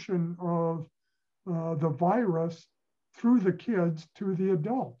transmission of the virus through the kids to the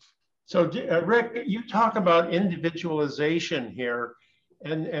adults. So Rick, you talk about individualization here,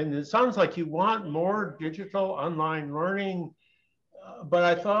 and it sounds like you want more digital online learning, but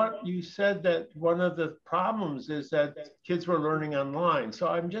I thought you said that one of the problems is that kids were learning online. So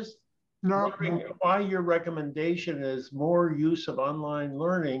I'm just wondering why your recommendation is more use of online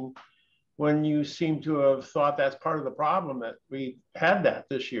learning when you seem to have thought that's part of the problem that we had that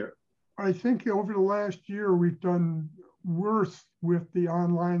this year. I think over the last year, we've done worse with the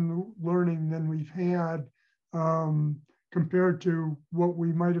online learning than we've had compared to what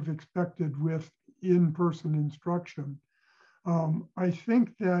we might have expected with in-person instruction. I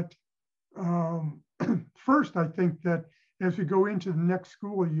think that, first, I think that as we go into the next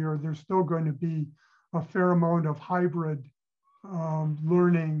school year, there's still going to be a fair amount of hybrid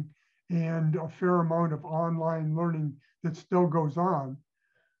learning and a fair amount of online learning that still goes on.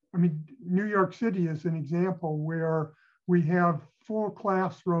 I mean, New York City is an example where we have full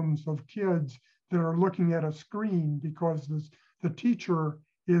classrooms of kids that are looking at a screen because the teacher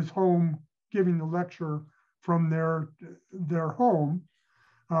is home giving the lecture from their home.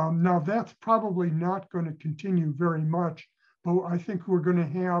 Now that's probably not going to continue very much, but I think we're going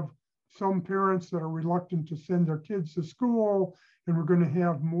to have some parents that are reluctant to send their kids to school, and we're going to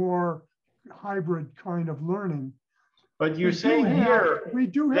have more hybrid kind of learning. But you're saying here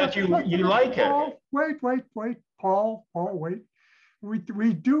that you like it. Wait, Paul, wait.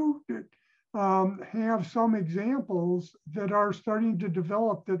 We do have some examples that are starting to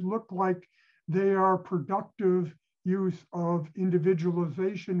develop that look like they are productive use of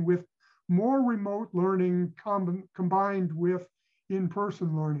individualization with more remote learning combined with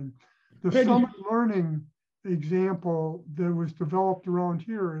in-person learning. The summit learning example that was developed around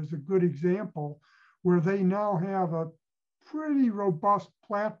here is a good example where they now have a pretty robust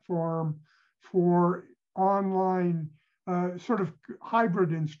platform for online sort of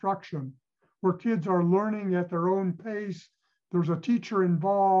hybrid instruction where kids are learning at their own pace. There's a teacher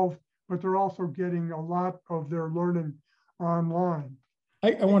involved, but they're also getting a lot of their learning online.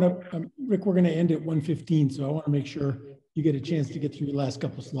 I want to, Rick, we're going to end at 1:15, so I want to make sure you get a chance to get through your last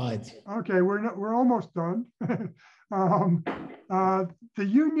couple slides. Okay, we're almost done. The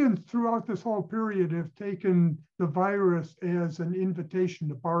unions throughout this whole period have taken the virus as an invitation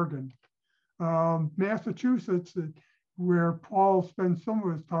to bargain. Massachusetts, where Paul spends some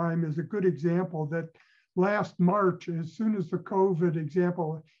of his time, is a good example that last March, as soon as the COVID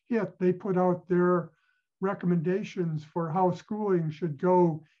example hit, they put out their recommendations for how schooling should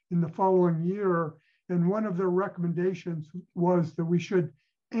go in the following year. And one of their recommendations was that we should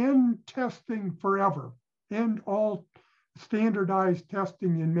end testing forever, end all standardized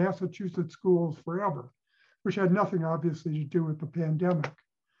testing in Massachusetts schools forever, which had nothing obviously to do with the pandemic.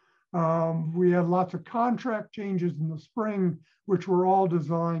 We had lots of contract changes in the spring, which were all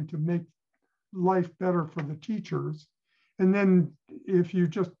designed to make life better for the teachers. And then if you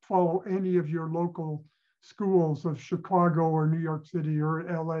just follow any of your local schools of Chicago or New York City or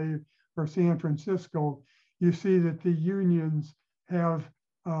LA or San Francisco, you see that the unions have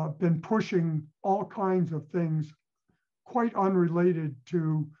been pushing all kinds of things quite unrelated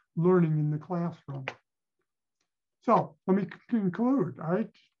to learning in the classroom. So let me conclude.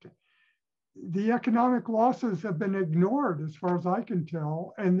 The economic losses have been ignored as far as I can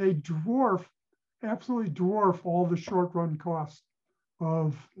tell, and they absolutely dwarf all the short-run costs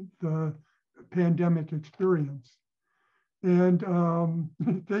of the pandemic experience. And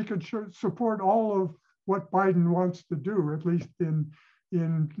they could support all of what Biden wants to do, at least in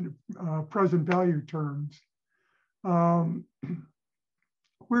present value terms.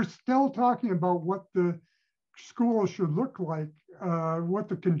 We're still talking about what the school should look like, what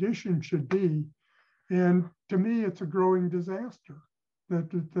the conditions should be. And to me, it's a growing disaster that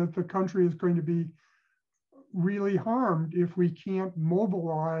the country is going to be really harmed if we can't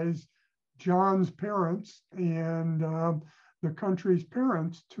mobilize John's parents and the country's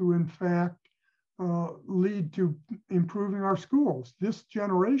parents to, in fact, lead to improving our schools. This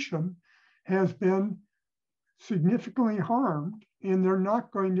generation has been significantly harmed, and they're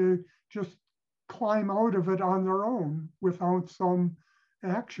not going to just climb out of it on their own without some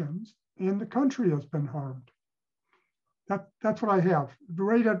actions, and the country has been harmed. That's what I have,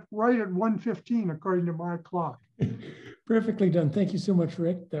 right at 1:15 according to my clock. Perfectly done. Thank you so much,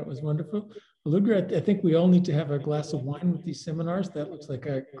 Rick. That was wonderful. Ludger, I think we all need to have a glass of wine with these seminars. That looks like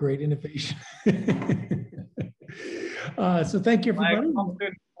a great innovation. So thank you, everybody. I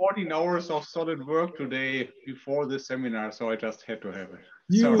completed 14 hours of solid work today before this seminar, so I just had to have it.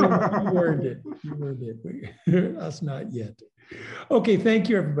 You earned it. You earned it. Us not yet. Okay, thank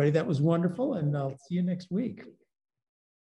you, everybody. That was wonderful, and I'll see you next week.